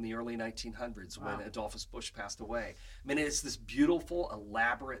system from the early 1900s when Adolphus Busch passed away. I mean, it's this beautiful,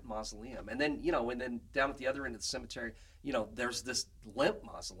 elaborate mausoleum. And then, down at the other end of the cemetery, there's this Lemp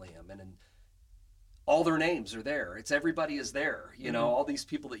mausoleum, and all their names are there. Everybody is there. All these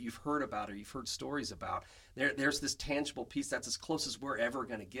people that you've heard about or you've heard stories about. There's this tangible piece that's as close as we're ever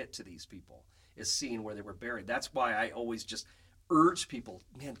going to get to these people, is seeing where they were buried. That's why I always just urge people,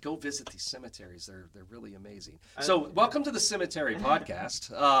 man, go visit these cemeteries. They're really amazing. So welcome to the Cemetery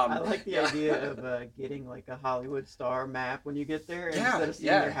Podcast. I like the idea of getting like a Hollywood star map when you get there. Instead of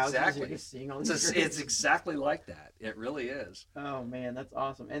seeing their houses, exactly. you're just seeing all these graves. It's exactly like that. It really is. Oh man, that's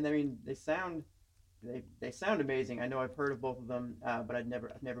awesome. And I mean, they sound amazing. I know I've heard of both of them, but I've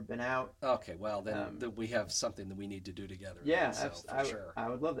never been out. Okay, well then we have something that we need to do together. Yeah, so, for sure. I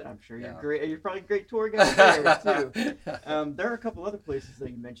would love that. I'm sure you're Yeah. great. You're probably a great tour guide there too. There are a couple other places that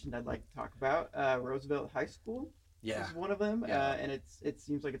you mentioned I'd like to talk about. Roosevelt High School is one of them, and it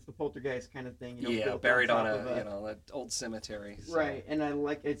seems like it's the poltergeist kind of thing. Built buried on top of an old cemetery. So. Right, and I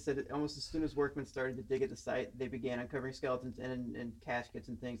like it said almost as soon as workmen started to dig at the site, they began uncovering skeletons and caskets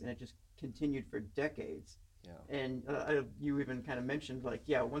and things, and it just continued for decades. Yeah. And you even kind of mentioned, like,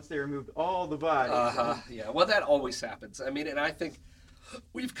 once they removed all the bodies. Yeah, well, that always happens. I mean, and I think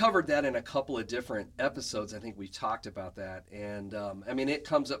we've covered that in a couple of different episodes. I think we've talked about that. And, I mean, it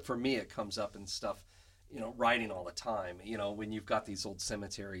comes up, for me, it comes up in stuff, writing all the time. When you've got these old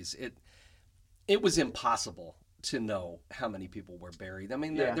cemeteries, it was impossible to know how many people were buried. I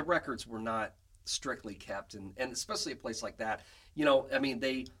mean, the records were not strictly kept, and especially a place like that. I mean,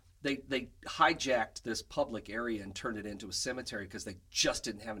 they hijacked this public area and turned it into a cemetery because they just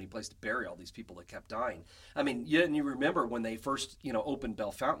didn't have any place to bury all these people that kept dying. I mean, you remember when they first, opened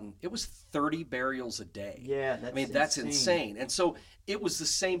Bellefontaine, it was 30 burials a day. Yeah, that's insane. And so it was the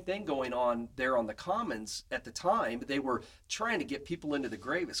same thing going on there on the Commons at the time. They were trying to get people into the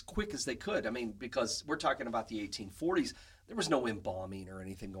grave as quick as they could. I mean, because we're talking about the 1840s. There was no embalming or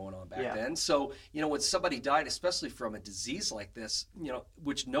anything going on back then. So, when somebody died, especially from a disease like this,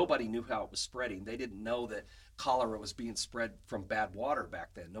 which nobody knew how it was spreading. They didn't know that cholera was being spread from bad water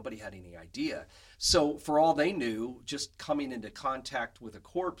back then. Nobody had any idea. So for all they knew, just coming into contact with a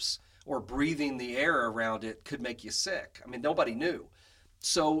corpse or breathing the air around it could make you sick. I mean, nobody knew.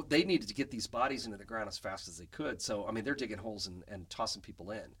 So they needed to get these bodies into the ground as fast as they could. So, I mean, they're digging holes and tossing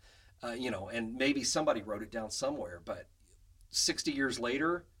people in, and maybe somebody wrote it down somewhere, but 60 years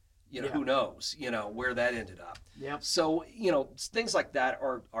later, who knows, where that ended up. Yeah. So, things like that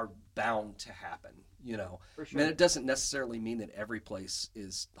are bound to happen, For sure. I mean, it doesn't necessarily mean that every place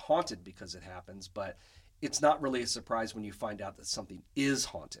is haunted because it happens, but it's not really a surprise when you find out that something is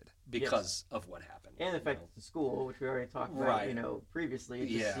haunted because of what happened. And the fact it's a school, which we already talked about, previously, it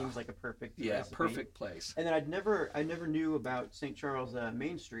just seems like a perfect recipe. Perfect place. And then I never knew about St. Charles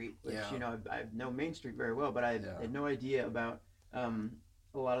Main Street, which I know Main Street very well, but I had no idea about a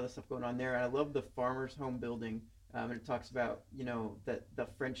lot of the stuff going on there. And I love the Farmer's Home building, and it talks about that the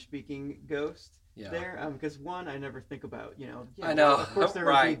French-speaking ghost there, because I never think about I know, of course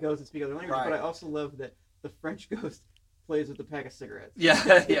there are ghosts that speak other languages, but I also love that the French ghost plays with a pack of cigarettes. Yeah.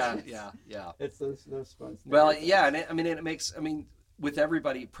 It's those fun. Well, and it makes. I mean, with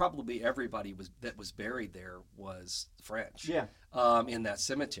everybody, probably everybody that was buried there was French. Yeah. In that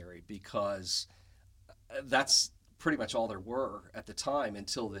cemetery, because that's pretty much all there were at the time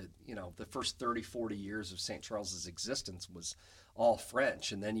until the first 30, 40 years of St. Charles's existence was all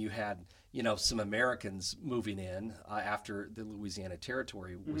French, and then you had some Americans moving in after the Louisiana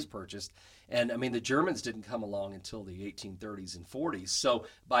Territory was purchased, and I mean the Germans didn't come along until the 1830s and 40s. So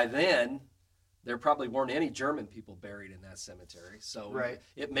by then, there probably weren't any German people buried in that cemetery. So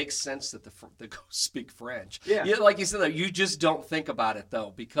it makes sense that the ghosts speak French. Yeah. Like you said, you just don't think about it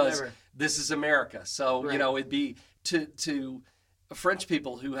though, because this is America. So it'd be to French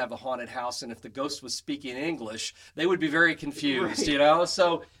people who have a haunted house, and if the ghost was speaking English, they would be very confused.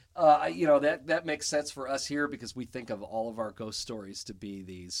 So that makes sense for us here, because we think of all of our ghost stories to be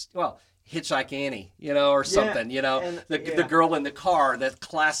these, Hitchhike Annie, or something, the girl in the car. That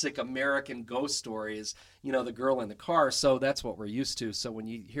classic American ghost story is, the girl in the car. So that's what we're used to. So when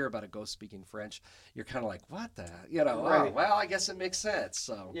you hear about a ghost speaking French, you're kind of like, what the, oh, well, I guess it makes sense.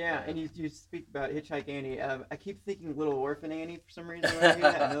 So and you speak about Hitchhike Annie. I keep thinking Little Orphan Annie for some reason when I hear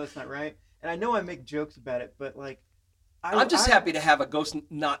that. I know that's not right, and I know I make jokes about it, but like, I'm just happy to have a ghost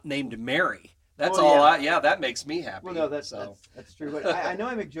not named Mary. That's all. That makes me happy. Well, no, that's true. But I know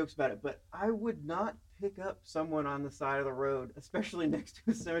I make jokes about it, but I would not pick up someone on the side of the road, especially next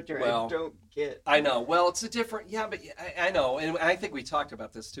to a cemetery. Well, I don't get. I know. Well, it's a different. Yeah, but I know, and I think we talked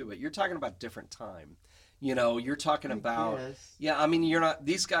about this too. But you're talking about different time. You're talking about. Yeah, I mean, you're not.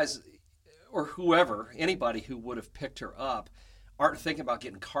 These guys, or whoever, anybody who would have picked her up, aren't thinking about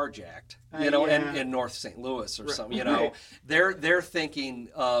getting carjacked, in North St. Louis or something. They're thinking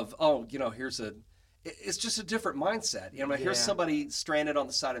of, here's it's just a different mindset. You know, here's somebody stranded on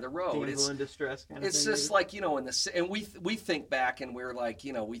the side of the road. Damsel in distress kind of it's thing. It's just like, you know, and we think back and we're like,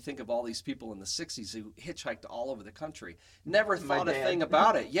 you know, we think of all these people in the 60s who hitchhiked all over the country. Never thought a thing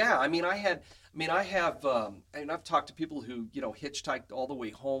about it. Yeah, I mean, I've talked to people who, you know, hitchhiked all the way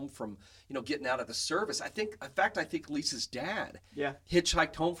home from, you know, getting out of the service. I think Lisa's dad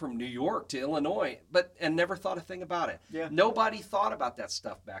hitchhiked home from New York to Illinois, and never thought a thing about it. Yeah. Nobody thought about that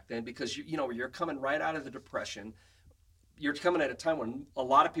stuff back then because, you know, you're coming right out of the Depression. You're coming at a time when a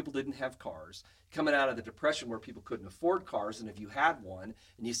lot of people didn't have cars, coming out of the Depression where people couldn't afford cars. And if you had one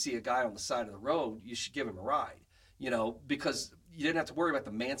and you see a guy on the side of the road, you should give him a ride, you know, because you didn't have to worry about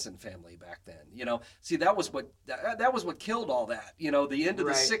the Manson family back then, you know. See, that was what killed all that, you know. The end of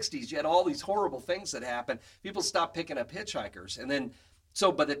the 60s, you had all these horrible things that happened. People stopped picking up hitchhikers. And then,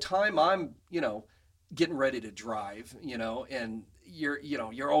 so by the time I'm, you know, getting ready to drive, you know, and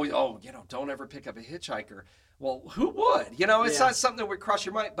you're always, don't ever pick up a hitchhiker. Well, who would? You know, it's not something that would cross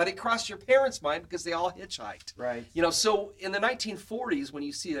your mind, but it crossed your parents' mind because they all hitchhiked. Right. You know, so in the 1940s, when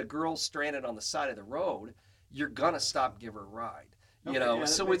you see a girl stranded on the side of the road, you're gonna stop and give her a ride. You know,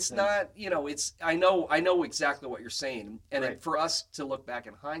 so it's not, you know, it's, I know exactly what you're saying. And for us to look back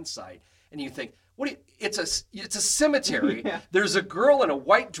in hindsight and you think, it's a cemetery. There's a girl in a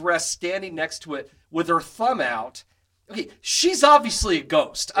white dress standing next to it with her thumb out. Okay, she's obviously a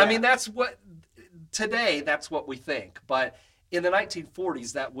ghost. I mean, that's what we think. But in the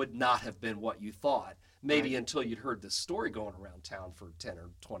 1940s, that would not have been what you thought. Maybe until you'd heard this story going around town for 10 or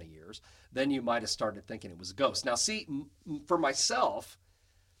 20 years. Then you might have started thinking it was a ghost. Now, see, for myself,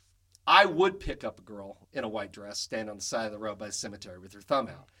 I would pick up a girl in a white dress standing on the side of the road by the cemetery with her thumb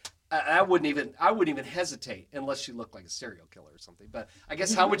out. I wouldn't even hesitate unless she looked like a serial killer or something. But I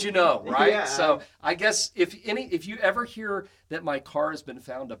guess how would you know, right? So I guess if you ever hear that my car has been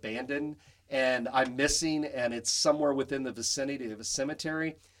found abandoned and I'm missing and it's somewhere within the vicinity of a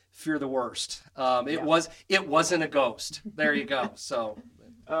cemetery, fear the worst. It wasn't a ghost. There you go. So.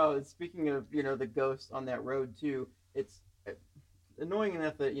 Oh, speaking of, you know, the ghosts on that road too, it's annoying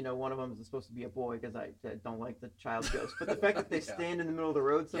enough that, you know, one of them is supposed to be a boy because I don't like the child ghost. But the fact that they stand in the middle of the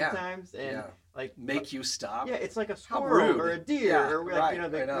road sometimes and like make you stop. Yeah, it's like a squirrel or a deer or like, you know,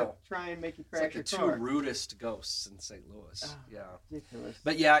 they try and make you crash your car. It's like the two rudest ghosts in St. Louis. Ridiculous.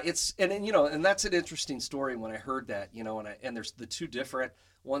 But yeah, it's and you know, and that's an interesting story when I heard that, you know, and there's the two different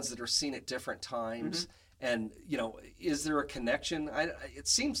ones that are seen at different times. Mm-hmm. And, you know, is there a connection? It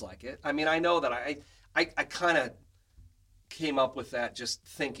seems like it. I mean, I know that I kind of came up with that just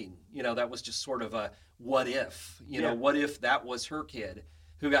thinking, you know, that was just sort of a what if, you know, what if that was her kid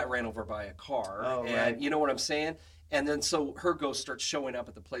who got ran over by a car? Oh, and you know what I'm saying? And then so her ghost starts showing up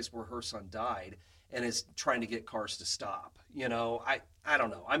at the place where her son died and is trying to get cars to stop. You know, I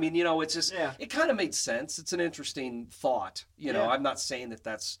don't know. I mean, you know, it's just, it kind of made sense. It's an interesting thought. You know, I'm not saying that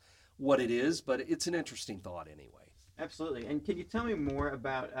that's what it is, but it's an interesting thought anyway. Absolutely. And can you tell me more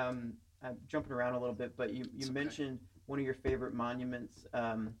about, I'm jumping around a little bit, but you mentioned one of your favorite monuments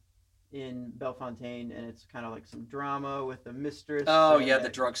in Bellefontaine, and it's kind of like some drama with the mistress. Oh, yeah, the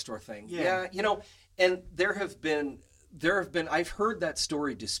drugstore thing. Yeah, you know, and there have been, I've heard that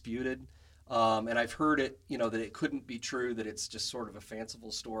story disputed, and I've heard it, you know, that it couldn't be true, that it's just sort of a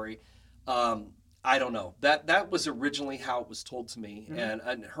fanciful story. I don't know. That was originally how it was told to me. Mm-hmm.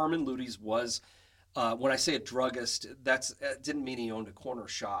 And Herman Ludes was, when I say a druggist, that didn't mean he owned a corner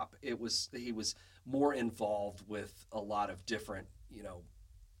shop. He was more involved with a lot of different, you know,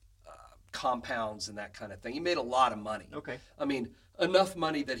 compounds and that kind of thing. He made a lot of money. Okay. I mean, enough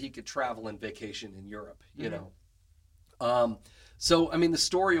money that he could travel and vacation in Europe, you know. So, I mean, the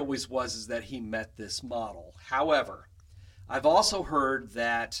story always was that he met this model. However, I've also heard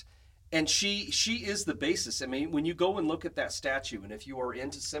that, and she is the basis. I mean, when you go and look at that statue, and if you are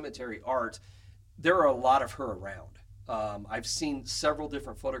into cemetery art, there are a lot of her around. I've seen several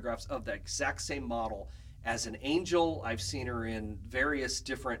different photographs of the exact same model as an angel. I've seen her in various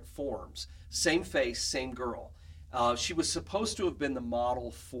different forms. Same face, same girl. She was supposed to have been the model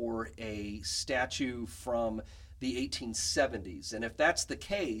for a statue from the 1870s. And if that's the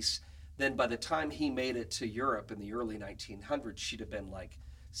case, then by the time he made it to Europe in the early 1900s, she'd have been like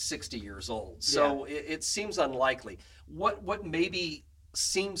 60 years old. So it seems unlikely. What maybe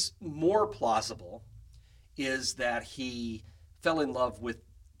seems more plausible is that he fell in love with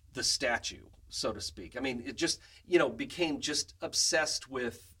the statue, so to speak. I mean, it just, you know, became just obsessed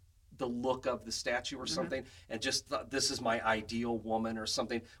with the look of the statue or something, and just thought, this is my ideal woman or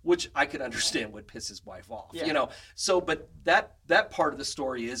something, which I could understand would piss his wife off, you know. So, but that part of the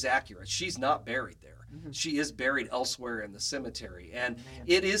story is accurate. She's not buried there. she is buried elsewhere in the cemetery. And Man.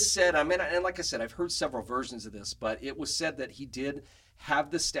 it is said, I mean, and like I said, I've heard several versions of this, but it was said that he did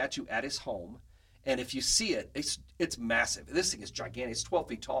have the statue at his home. And if you see it, it's massive. This thing is gigantic. It's 12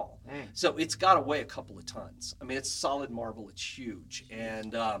 feet tall. Dang. So it's got to weigh a couple of tons. I mean, it's solid marble. It's huge.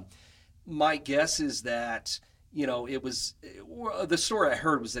 And my guess is that, you know, the story I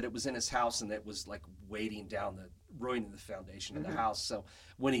heard was that it was in his house and it was like weighting down ruining the foundation of the house. So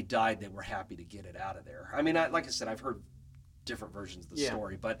when he died, they were happy to get it out of there. I mean, like I said, I've heard different versions of the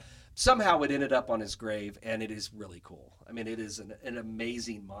story, but somehow it ended up on his grave, and it is really cool. I mean, it is an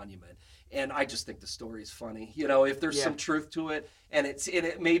amazing monument, and I just think the story is funny. You know, if there's some truth to it, and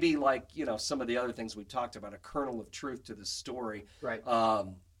it may be like, you know, some of the other things we talked about, a kernel of truth to the story. Right.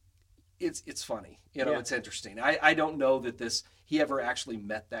 It's funny. You know, it's interesting. I don't know that he ever actually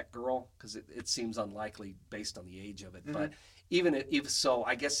met that girl, because it seems unlikely based on the age of it. But even if so,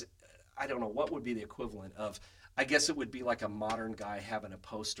 I guess, I don't know what would be the equivalent of, I guess it would be like a modern guy having a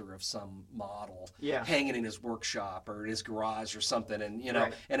poster of some model hanging in his workshop or in his garage or something, and, you know,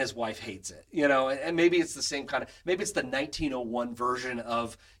 and his wife hates it, you know, and maybe it's the same kind of, maybe it's the 1901 version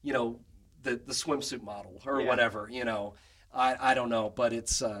of, you know, the swimsuit model or whatever, you know. I don't know, but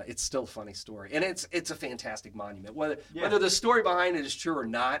it's still a funny story, and it's a fantastic monument. Whether the story behind it is true or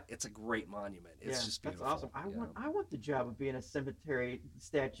not, it's a great monument. It's just beautiful. That's awesome. I want the job of being a cemetery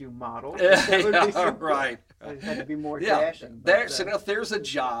statue model. That would be so right. Cool. It had to be more dashing. There's a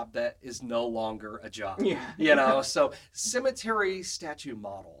job that is no longer a job. You know, so cemetery statue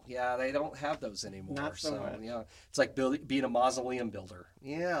model. Yeah, they don't have those anymore. Not so much. Yeah, it's like being a mausoleum builder.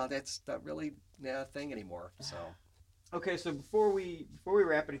 Yeah, that's not really a thing anymore. So. Okay, so before we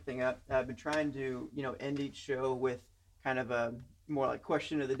wrap anything up, I've been trying to, you know, end each show with kind of a more like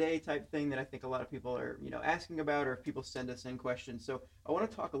question of the day type thing that I think a lot of people are, you know, asking about, or if people send us in questions. So I want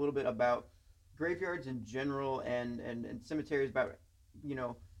to talk a little bit about graveyards in general and cemeteries, about, you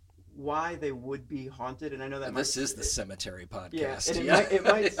know, why they would be haunted. And I know that this is the cemetery podcast. Yeah, and it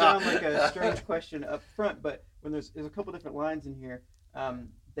might sound like a strange question up front, but when there's a couple different lines in here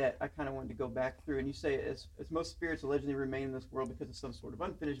that I kind of wanted to go back through. And you say, as most spirits allegedly remain in this world because of some sort of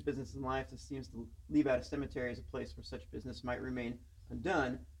unfinished business in life, this seems to leave out a cemetery as a place where such business might remain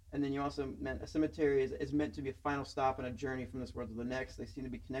undone. And then you also meant a cemetery is meant to be a final stop on a journey from this world to the next. They seem to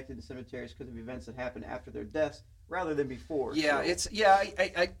be connected to cemeteries because of events that happen after their deaths rather than before. Yeah, so.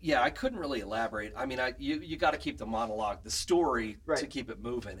 I couldn't really elaborate. I mean, you got to keep the monologue, the story, to keep it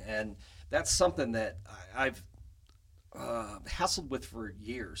moving, and that's something that I've hassled with for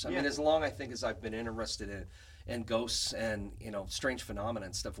years. I mean, as long, I think, as I've been interested in ghosts and, you know, strange phenomena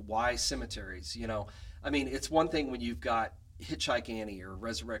and stuff. Why cemeteries? You know, I mean, it's one thing when you've got Hitchhike Annie or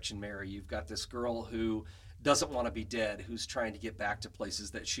Resurrection Mary. You've got this girl who doesn't want to be dead, who's trying to get back to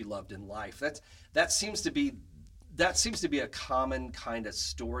places that she loved in life. That seems to be a common kind of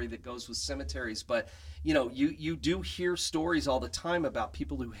story that goes with cemeteries. But, you know, you do hear stories all the time about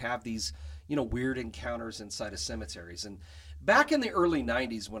people who have these, you know, weird encounters inside of cemeteries. And back in the early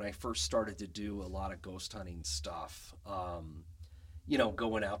 90s, when I first started to do a lot of ghost hunting stuff, you know,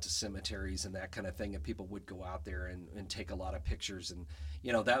 going out to cemeteries and that kind of thing, and people would go out there and take a lot of pictures. And,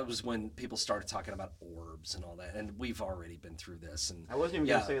 you know, that was when people started talking about orbs and all that. And we've already been through this. And I wasn't even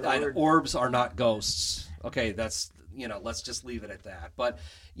going to say that word. Orbs are not ghosts. Okay, that's, you know, let's just leave it at that. But,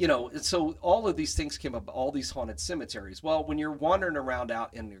 you know, so all of these things came up, all these haunted cemeteries. Well, when you're wandering around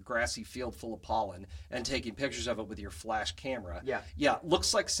out in your grassy field full of pollen and taking pictures of it with your flash camera,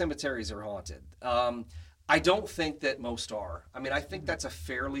 looks like cemeteries are haunted. I don't think that most are. I mean, I think that's a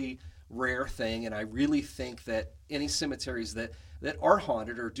fairly rare thing, and I really think that any cemeteries that are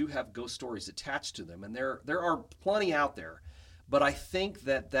haunted or do have ghost stories attached to them, and there are plenty out there, but I think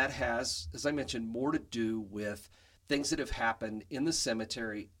that has, as I mentioned, more to do with things that have happened in the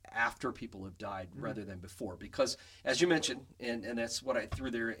cemetery after people have died rather than before. Because, as you mentioned, and that's what I threw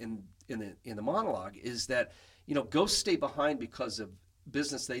there in the monologue, is that, you know, ghosts stay behind because of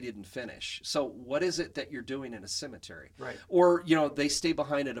business they didn't finish. So what is it that you're doing in a cemetery? Right. Or, you know, they stay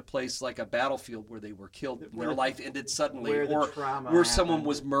behind at a place like a battlefield where they were killed and their life ended suddenly, or where someone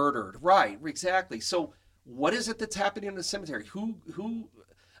was murdered. Right, exactly. So what is it that's happening in the cemetery? Who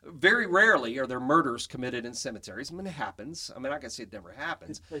very rarely are there murders committed in cemeteries. I mean, it happens. I mean, I can say it never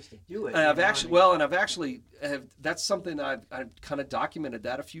happens. It's a place to do it. And that's something I've kind of documented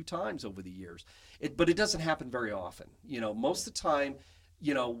that a few times over the years. But it doesn't happen very often. You know, most of the time,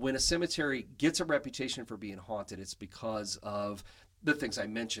 you know, when a cemetery gets a reputation for being haunted, it's because of the things I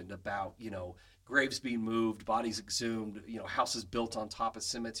mentioned about, you know, graves being moved, bodies exhumed, you know, houses built on top of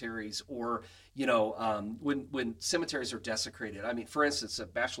cemeteries, or, you know, when cemeteries are desecrated. I mean, for instance,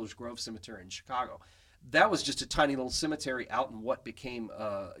 at Bachelor's Grove Cemetery in Chicago, that was just a tiny little cemetery out in what became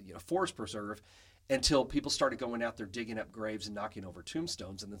forest preserve, until people started going out there digging up graves and knocking over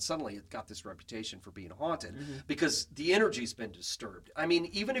tombstones, and then suddenly it got this reputation for being haunted because the energy's been disturbed. I mean,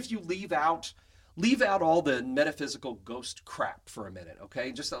 even if you leave out all the metaphysical ghost crap for a minute,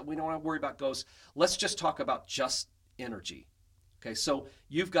 okay? Just we don't want to worry about ghosts. Let's just talk about just energy. Okay, so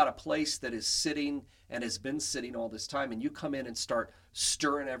you've got a place that is sitting and has been sitting all this time, and you come in and start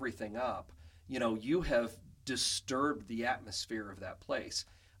stirring everything up. You have disturbed the atmosphere of that place.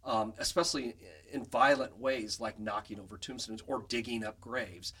 Especially in violent ways like knocking over tombstones or digging up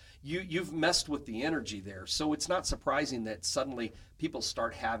graves. You've messed with the energy there. So it's not surprising that suddenly people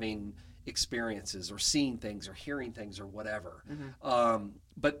start having experiences or seeing things or hearing things or whatever.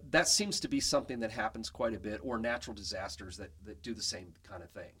 But that seems to be something that happens quite a bit, or natural disasters that do the same kind of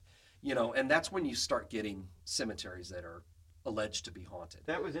thing. And that's when you start getting cemeteries that are alleged to be haunted.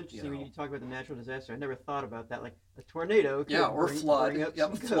 That was interesting when you talk about the natural disaster. I never thought about that, like a tornado. Or flood.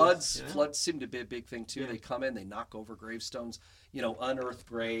 Floods seem to be a big thing too. They come in, they knock over gravestones, unearthed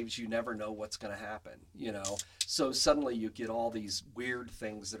graves. You never know what's going to happen. So suddenly you get all these weird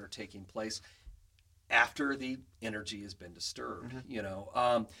things that are taking place after the energy has been disturbed.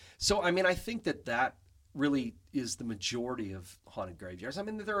 So I mean, I think that really is the majority of haunted graveyards. I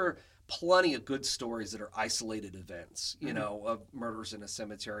mean, there are plenty of good stories that are isolated events, of murders in a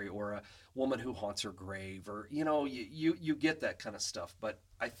cemetery or a woman who haunts her grave, or, you get that kind of stuff. But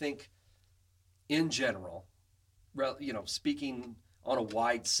I think in general, speaking on a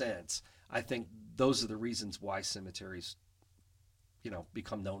wide sense, I think those are the reasons why cemeteries,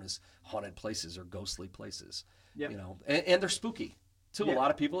 become known as haunted places or ghostly places, and they're spooky. To a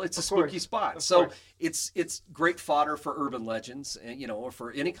lot of people, it's a spooky spot. So it's great fodder for urban legends, and or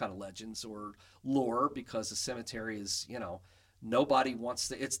for any kind of legends or lore, because the cemetery is, nobody wants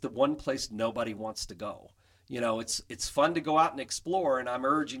to. It's the one place nobody wants to go. It's fun to go out and explore, and I'm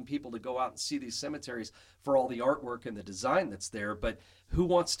urging people to go out and see these cemeteries for all the artwork and the design that's there. But who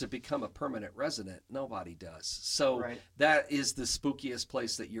wants to become a permanent resident? Nobody does. So that is the spookiest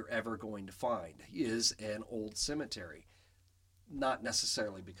place that you're ever going to find, is an old cemetery. Not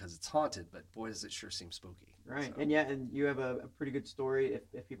necessarily because it's haunted, but boy, does it sure seem spooky. Right. So. And you have a pretty good story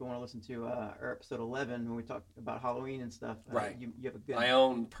if people want to listen to our episode 11 when we talk about Halloween and stuff. Right. You have a good... My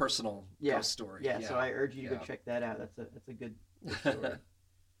own personal ghost story. Yeah, so I urge you to go check that out. That's a good story.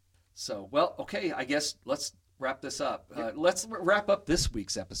 So, well, okay, I guess let's wrap this up. Let's wrap up this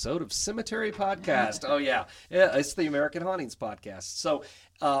week's episode of Cemetery Podcast. Yeah, it's the American Hauntings Podcast. So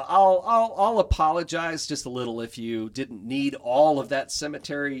I'll apologize just a little if you didn't need all of that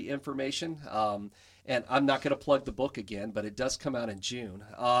cemetery information. And I'm not going to plug the book again, but it does come out in June.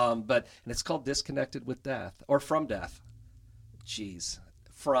 And it's called Disconnected with Death, or From Death. Jeez,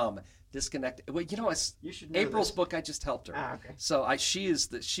 From Disconnected. Well, it's April's book. I just helped her. Okay. So she is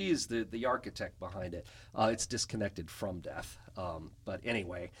the architect behind it. It's Disconnected from Death. But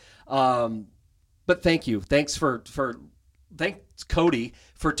anyway, but thank you. Thanks thanks Cody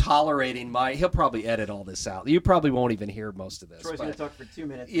for tolerating he'll probably edit all this out. You probably won't even hear most of this. Troy's going to talk for 2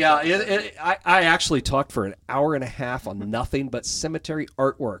 minutes. Yeah, I actually talked for an hour and a half on nothing but cemetery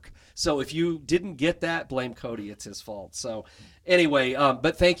artwork. So if you didn't get that, blame Cody. It's his fault. So anyway,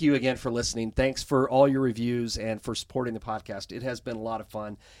 but thank you again for listening. Thanks for all your reviews and for supporting the podcast. It has been a lot of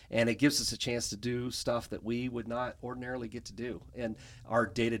fun, and it gives us a chance to do stuff that we would not ordinarily get to do in our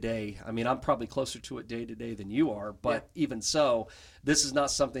day-to-day. I mean, I'm probably closer to it day-to-day than you are, but even so, this is not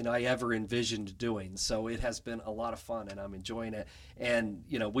something I ever envisioned doing. So it has been a lot of fun, and I'm enjoying it. And,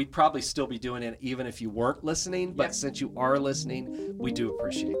 we'd probably still be doing it even if you weren't listening, but since you are listening, we do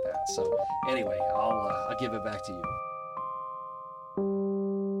appreciate that. So anyway, I'll give it back to you.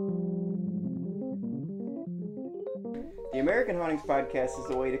 The American Hauntings Podcast is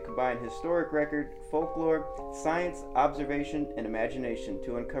a way to combine historic record, folklore, science, observation, and imagination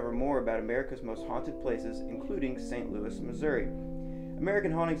to uncover more about America's most haunted places, including St. Louis, Missouri.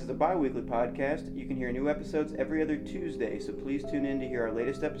 American Hauntings is a bi-weekly podcast. You can hear new episodes every other Tuesday, so please tune in to hear our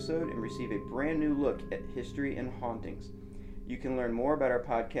latest episode and receive a brand new look at history and hauntings. You can learn more about our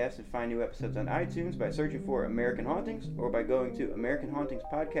podcast and find new episodes on iTunes by searching for American Hauntings or by going to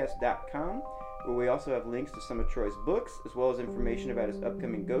AmericanHauntingsPodcast.com, where we also have links to some of Troy's books, as well as information about his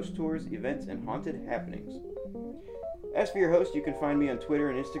upcoming ghost tours, events, and haunted happenings. As for your host, you can find me on Twitter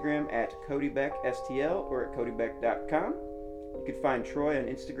and Instagram at CodyBeckSTL or at CodyBeck.com. You can find Troy on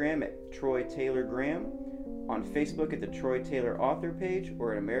Instagram at TroyTaylorGraham, on Facebook at the Troy Taylor Author page,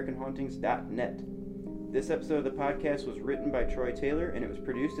 or at AmericanHauntings.net. This episode of the podcast was written by Troy Taylor, and it was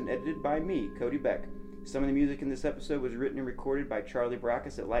produced and edited by me, Cody Beck. Some of the music in this episode was written and recorded by Charlie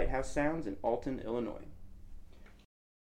Brackus at Lighthouse Sounds in Alton, Illinois.